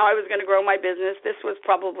how I was going to grow my business. This was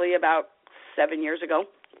probably about 7 years ago.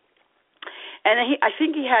 And I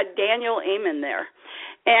think he had Daniel Amen there.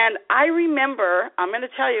 And I remember, I'm going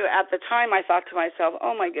to tell you, at the time I thought to myself,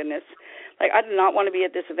 oh, my goodness, like, I do not want to be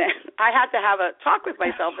at this event. I had to have a talk with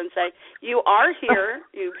myself and say, you are here,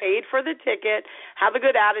 you paid for the ticket, have a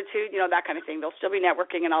good attitude, that kind of thing. There'll still be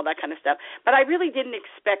networking and all that kind of stuff. But I really didn't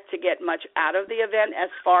expect to get much out of the event as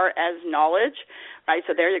far as knowledge, right?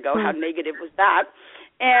 So there you go. How negative was that?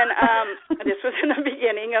 And this was in the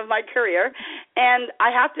beginning of my career. And I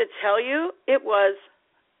have to tell you, it was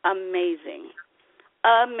amazing.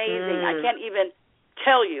 Amazing. I can't even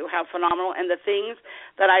tell you how phenomenal and the things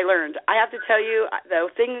that I learned. I have to tell you,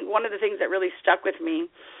 one of the things that really stuck with me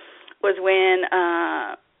was when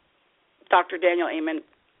Dr. Daniel Amen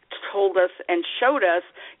told us and showed us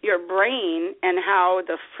your brain and how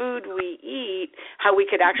the food we eat, how we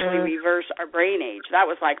could actually reverse our brain age. That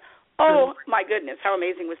was like, oh, my goodness, how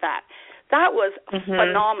amazing was that? That was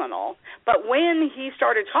phenomenal. But when he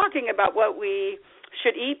started talking about what we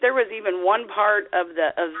should eat, there was even one part of the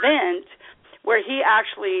event where he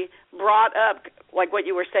actually brought up, like what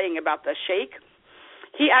you were saying about the shake.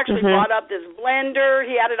 He actually brought up this blender.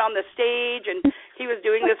 He had it on the stage, and he was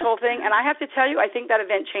doing this whole thing. And I have to tell you, I think that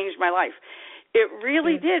event changed my life. It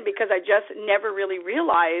really did, because I just never really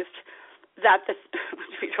realized that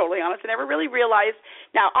be totally honest. I never really realized.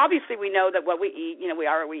 Now, obviously, we know that what we eat, we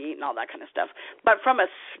are what we eat and all that kind of stuff. But from a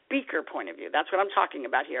speaker point of view, that's what I'm talking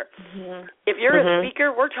about here. Mm-hmm. If you're a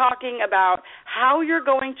speaker, we're talking about how you're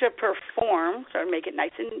going to perform, so make it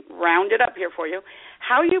nice and rounded up here for you,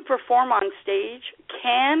 how you perform on stage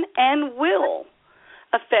can and will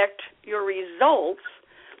affect your results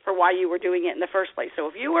for why you were doing it in the first place. So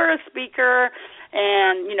if you were a speaker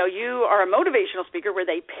and, you are a motivational speaker where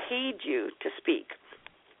they paid you to speak,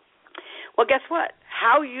 well, guess what?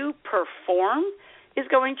 How you perform is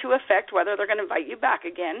going to affect whether they're going to invite you back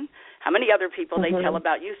again, how many other people they tell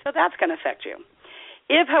about you, so that's going to affect you.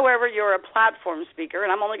 If, however, you're a platform speaker,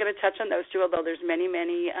 and I'm only going to touch on those two, although there's many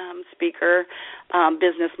speaker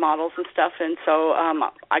business models and stuff, and so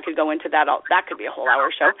I could go into that. That could be a whole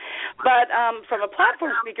hour show. But from a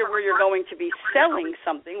platform speaker where you're going to be selling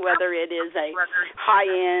something, whether it is a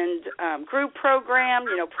high-end group program,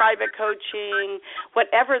 private coaching,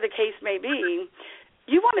 whatever the case may be,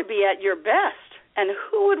 you want to be at your best. And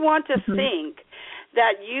who would want to think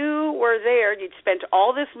that you were there, you'd spent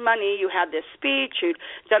all this money, you had this speech, you'd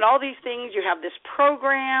done all these things, you have this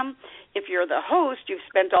program. If you're the host, you've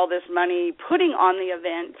spent all this money putting on the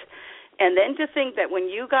event, and then to think that when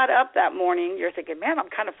you got up that morning, you're thinking, man, I'm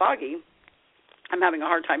kind of foggy. I'm having a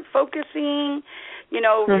hard time focusing,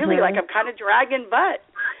 really like I'm kind of dragging butt.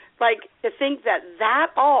 Like to think that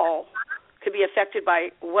all could be affected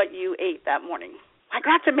by what you ate that morning. Like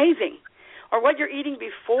that's amazing. Or what you're eating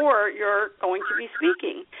before you're going to be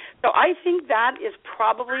speaking. So I think that is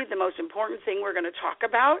probably the most important thing we're going to talk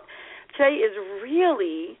about today is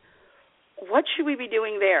really what should we be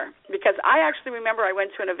doing there? Because I actually remember I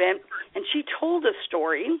went to an event and she told a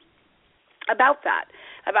story about that,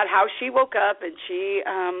 about how she woke up and she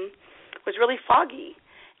was really foggy.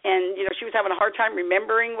 And, she was having a hard time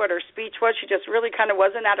remembering what her speech was. She just really kind of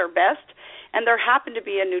wasn't at her best. And there happened to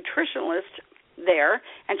be a nutritionist there,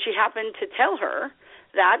 and she happened to tell her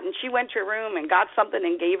that, and she went to her room and got something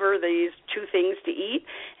and gave her these two things to eat,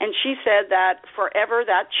 and she said that forever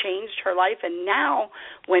that changed her life, and now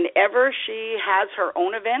whenever she has her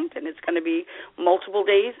own event, and it's going to be multiple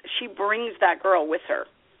days, she brings that girl with her.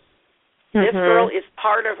 This girl is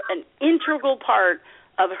an integral part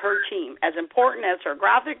of her team, as important as her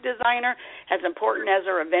graphic designer, as important as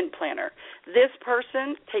her event planner. This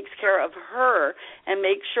person takes care of her and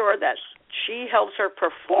makes sure that she helps her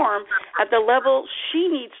perform at the level she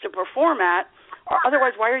needs to perform at, or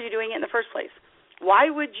otherwise, why are you doing it in the first place? Why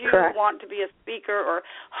would you want to be a speaker or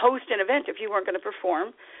host an event if you weren't going to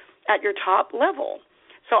perform at your top level?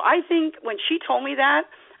 So I think when she told me that,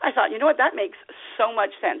 I thought, that makes so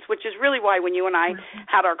much sense, which is really why when you and I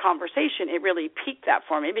had our conversation, it really piqued that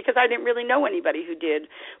for me because I didn't really know anybody who did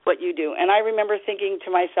what you do. And I remember thinking to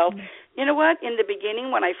myself, you know what, in the beginning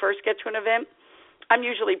when I first get to an event, I'm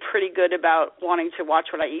usually pretty good about wanting to watch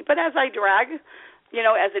what I eat. But as I drag,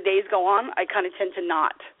 as the days go on, I kind of tend to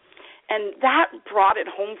not. And that brought it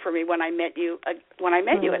home for me when I met you. When I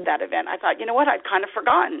met you at that event, I thought, I'd kind of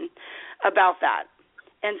forgotten about that.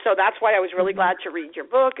 And so that's why I was really glad to read your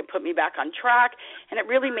book. It put me back on track, and it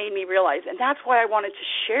really made me realize. And that's why I wanted to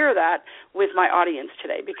share that with my audience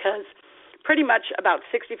today, because pretty much about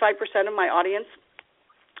 65% of my audience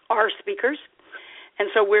are speakers.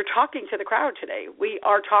 And so we're talking to the crowd today. We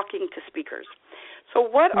are talking to speakers. So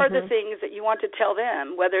what are the things that you want to tell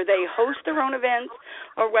them, whether they host their own events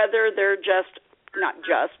or whether they're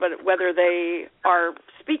but whether they are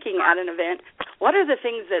speaking at an event, what are the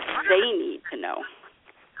things that they need to know?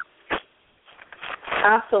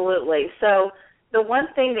 Absolutely. So the one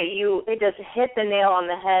thing that it just hit the nail on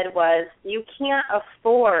the head was you can't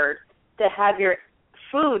afford to have your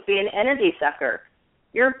food be an energy sucker.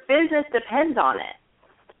 Your business depends on it.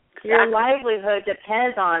 Your livelihood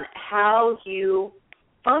depends on how you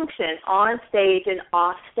function on stage and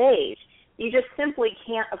off stage. You just simply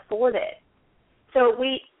can't afford it. So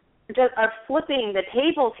we just are flipping the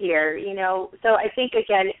tables here, So I think,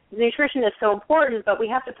 again, nutrition is so important, but we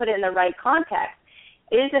have to put it in the right context.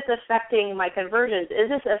 Is this affecting my conversions? Is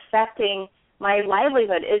this affecting my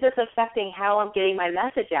livelihood? Is this affecting how I'm getting my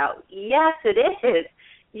message out? Yes, it is.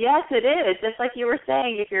 Yes, it is. Just like you were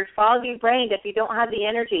saying, if you're foggy-brained, if you don't have the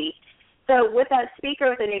energy. So with that speaker,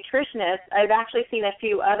 with a nutritionist, I've actually seen a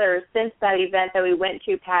few others since that event that we went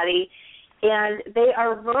to, Patty, and they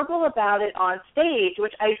are verbal about it on stage,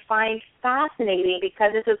 which I find fascinating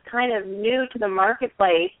because this is kind of new to the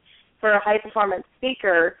marketplace for a high-performance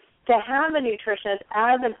speaker to have a nutritionist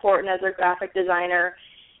as important as their graphic designer,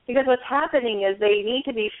 because what's happening is they need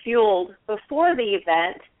to be fueled before the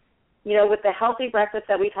event, with the healthy breakfast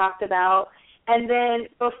that we talked about, And then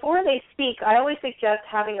before they speak, I always suggest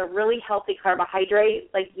having a really healthy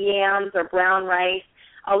carbohydrate like yams or brown rice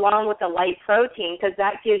along with a light protein, because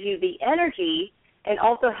that gives you the energy and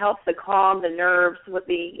also helps to calm the nerves with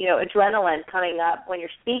the, adrenaline coming up when you're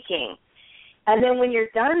speaking. And then when you're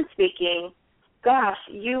done speaking, gosh,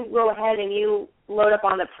 you go ahead and you load up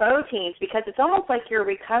on the proteins, because it's almost like you're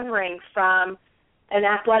recovering from an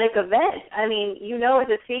athletic event. I mean, as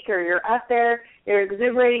a speaker, you're up there, you're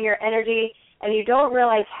exuberating your energy, and you don't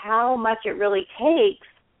realize how much it really takes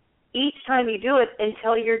each time you do it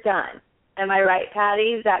until you're done. Am I right,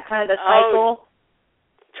 Patty? Is that kind of the cycle? Oh,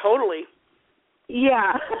 totally.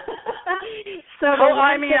 Yeah. So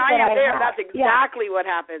I am there. That's exactly what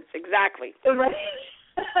happens. Exactly. Right.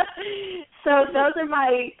 So those are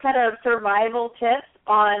my kind of survival tips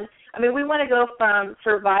on, we want to go from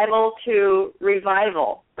survival to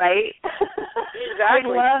revival, right?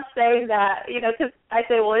 Exactly. I love saying that, because I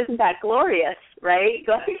say, well, isn't that glorious, right?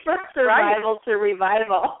 Going from survival to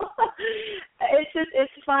revival.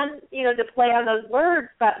 It's fun, to play on those words,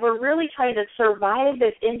 but we're really trying to survive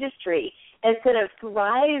this industry instead of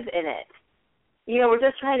thrive in it. We're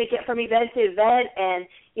just trying to get from event to event and,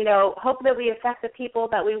 hope that we affect the people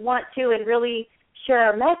that we want to and really share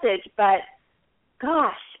our message. But,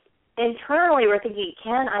 gosh, internally we're thinking,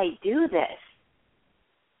 can I do this?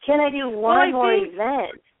 Can I do one more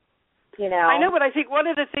event? I know, but I think one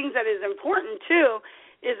of the things that is important, too,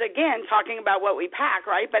 is, again, talking about what we pack,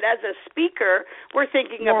 right? But as a speaker, we're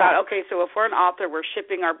thinking about, okay, so if we're an author, we're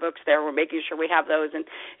shipping our books there, we're making sure we have those. And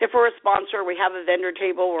if we're a sponsor, we have a vendor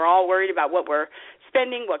table, we're all worried about what we're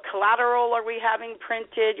spending, what collateral are we having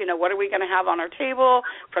printed, what are we going to have on our table,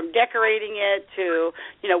 from decorating it to,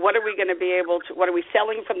 what are we going to be able to, what are we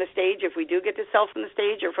selling from the stage if we do get to sell from the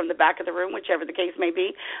stage or from the back of the room, whichever the case may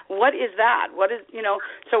be. What is that? What is,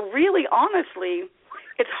 so really, honestly,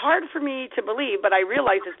 it's hard for me to believe, but I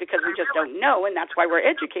realize it's because we just don't know, and that's why we're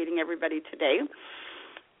educating everybody today,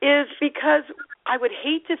 is because I would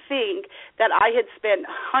hate to think that I had spent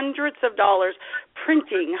hundreds of dollars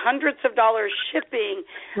printing, hundreds of dollars shipping,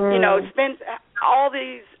 spent all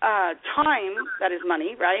these time, that is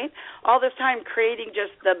money, right, all this time creating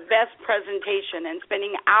just the best presentation and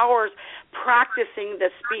spending hours practicing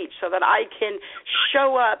the speech so that I can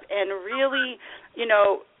show up and really,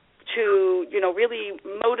 to, really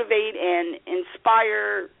motivate and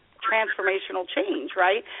inspire transformational change,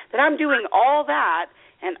 right? That I'm doing all that,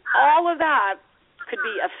 and all of that could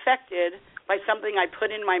be affected by something I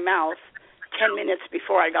put in my mouth 10 minutes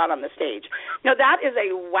before I got on the stage. That is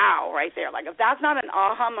a wow right there. Like, if that's not an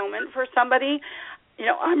aha moment for somebody,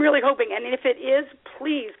 I'm really hoping. And if it is,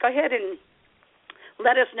 please go ahead and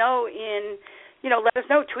let us know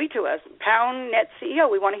tweet to us, #NetCEO.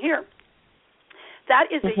 We want to hear.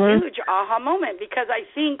 That is a huge aha moment, because I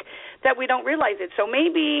think that we don't realize it. So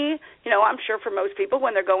maybe, I'm sure for most people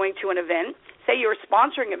when they're going to an event, say you're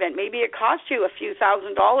sponsoring an event, maybe it costs you a few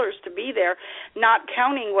 $1,000s to be there, not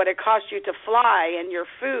counting what it costs you to fly and your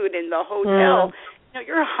food and the hotel.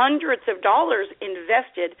 You're hundreds of dollars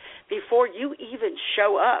invested before you even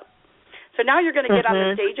show up. So now you're going to get on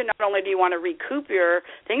the stage, and not only do you want to recoup your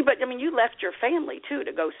thing, but, you left your family, too,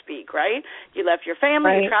 to go speak, right? You left your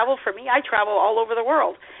family, you travel. For me, I travel all over the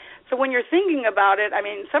world. So when you're thinking about it,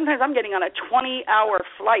 sometimes I'm getting on a 20-hour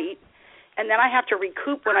flight, and then I have to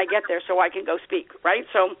recoup when I get there so I can go speak, right?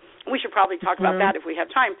 So we should probably talk about that if we have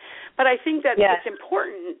time. But I think that it's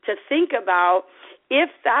important to think about, if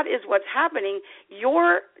that is what's happening,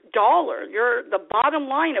 your dollar, the bottom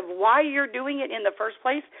line of why you're doing it in the first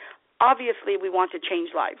place. Obviously, we want to change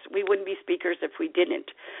lives. We wouldn't be speakers if we didn't.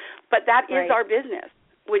 But that is our business,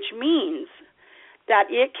 which means that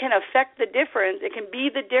it can affect the difference. It can be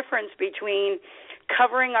the difference between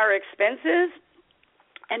covering our expenses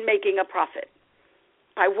and making a profit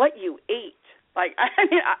by what you ate.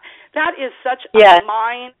 That is such a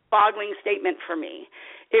mind-boggling statement for me.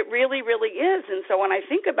 It really, really is. And so when I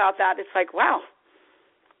think about that, it's like, wow,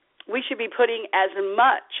 we should be putting as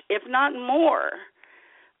much, if not more,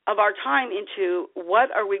 of our time into what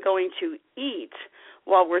are we going to eat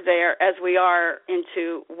while we're there as we are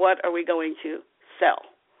into what are we going to sell,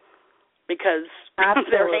 because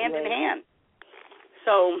they're hand in hand.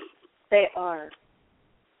 So they are.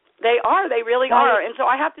 They really are. And so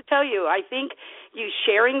I have to tell you, I think you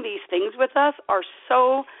sharing these things with us are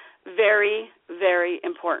so very, very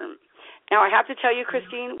important. Now, I have to tell you,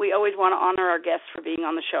 Christine, we always want to honor our guests for being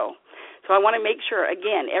on the show. So I want to make sure,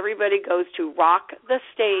 again, everybody goes to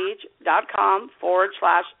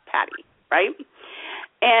rockthestage.com/Patty, right?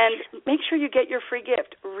 And make sure you get your free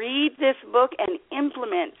gift. Read this book and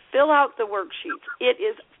implement. Fill out the worksheets. It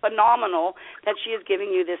is phenomenal that she is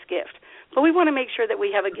giving you this gift. but we want to make sure that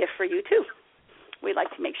we have a gift for you, too. We like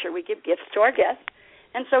to make sure we give gifts to our guests.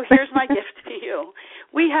 And so here's my gift to you.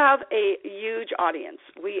 We have a huge audience.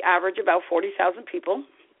 We average about 40,000 people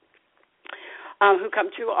who come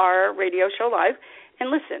to our radio show live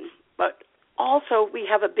and listen. But also we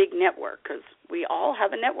have a big network because we all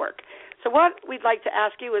have a network. So what we'd like to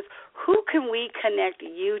ask you is, who can we connect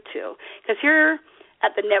you to? Because here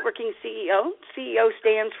at the Networking CEO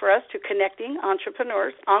stands for us to connecting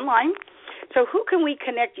entrepreneurs online. So who can we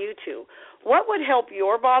connect you to? What would help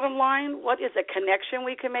your bottom line? What is a connection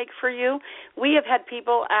we can make for you? We have had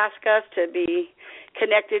people ask us to be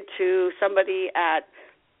connected to somebody at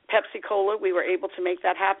Pepsi-Cola. We were able to make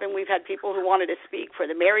that happen. We've had people who wanted to speak for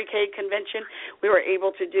the Mary Kay convention. We were able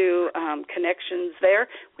to do connections there.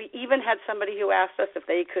 We even had somebody who asked us if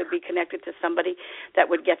they could be connected to somebody that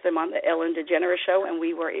would get them on the Ellen DeGeneres show, and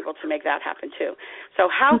we were able to make that happen too. So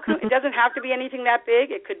it doesn't have to be anything that big.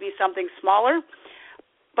 It could be something smaller.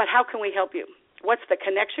 But how can we help you? What's the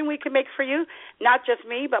connection we can make for you? Not just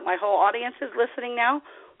me, but my whole audience is listening now.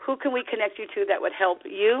 Who can we connect you to that would help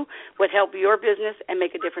you, would help your business, and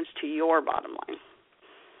make a difference to your bottom line?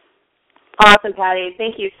 Awesome, Patty.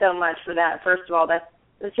 Thank you so much for that. First of all, that's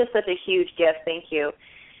just such a huge gift. Thank you.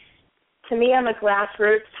 To me, I'm a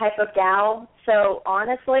grassroots type of gal. So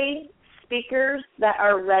honestly, speakers that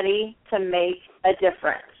are ready to make a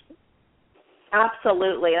difference.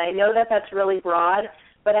 Absolutely. And I know that that's really broad,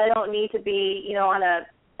 but I don't need to be, on a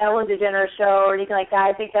Ellen DeGeneres show or anything like that.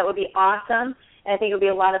 I think that would be awesome, and I think it would be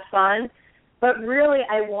a lot of fun. But really,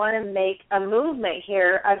 I want to make a movement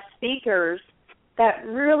here of speakers that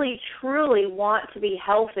really, truly want to be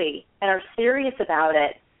healthy and are serious about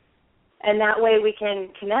it. And that way we can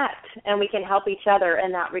connect and we can help each other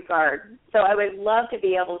in that regard. So I would love to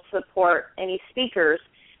be able to support any speakers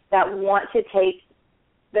that want to take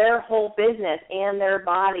their whole business and their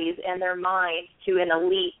bodies and their minds to an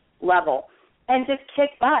elite level and just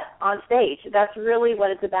kick butt on stage. That's really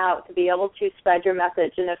what it's about, to be able to spread your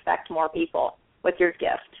message and affect more people with your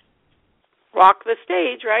gift. Rock the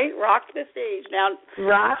stage, right? Rock the stage. Now,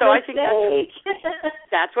 I think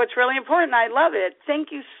that's what's really important. I love it. Thank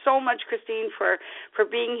you so much, Christine, for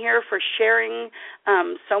being here, for sharing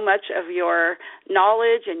so much of your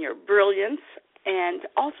knowledge and your brilliance, and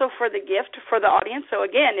also for the gift for the audience. So,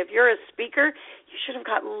 again, if you're a speaker, you should have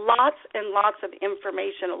got lots and lots of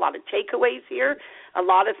information, a lot of takeaways here, a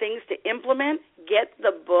lot of things to implement. Get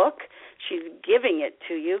the book. She's giving it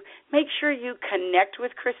to you. Make sure you connect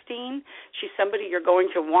with Christine. She's somebody you're going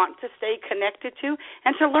to want to stay connected to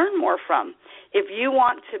and to learn more from. If you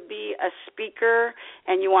want to be a speaker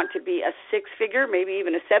and you want to be a six-figure, maybe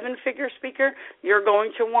even a seven-figure speaker, you're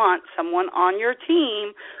going to want someone on your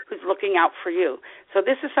team who's looking out for you. So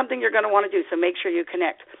this is something you're going to want to do, so make sure you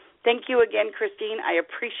connect. Thank you again, Christine. I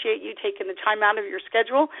appreciate you taking the time out of your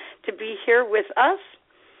schedule to be here with us.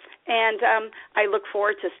 And I look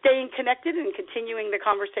forward to staying connected and continuing the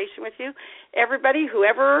conversation with you. Everybody,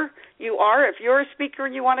 whoever you are, if you're a speaker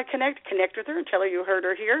and you want to connect with her and tell her you heard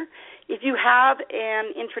her here. If you have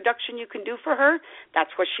an introduction you can do for her,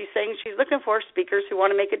 that's what she's saying she's looking for, speakers who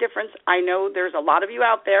want to make a difference. I know there's a lot of you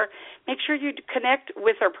out there. Make sure you connect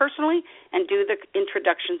with her personally and do the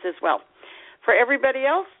introductions as well. For everybody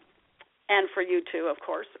else, and for you too, of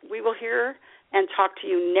course, we will hear and talk to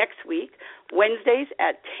you next week, Wednesdays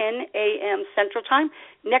at 10 a.m. Central Time.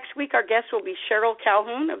 Next week, our guest will be Cheryl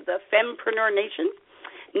Calhoun of the Fempreneur Nation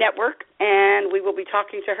Network, and we will be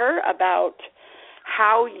talking to her about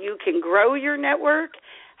how you can grow your network,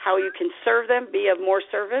 how you can serve them, be of more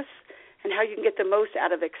service, and how you can get the most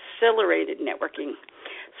out of accelerated networking.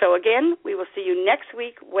 So, again, we will see you next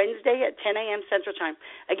week, Wednesday at 10 a.m. Central Time.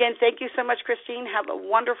 Again, thank you so much, Christine. Have a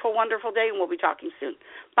wonderful, wonderful day, and we'll be talking soon.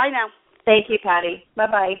 Bye now. Thank you, Patty.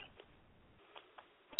 Bye-bye.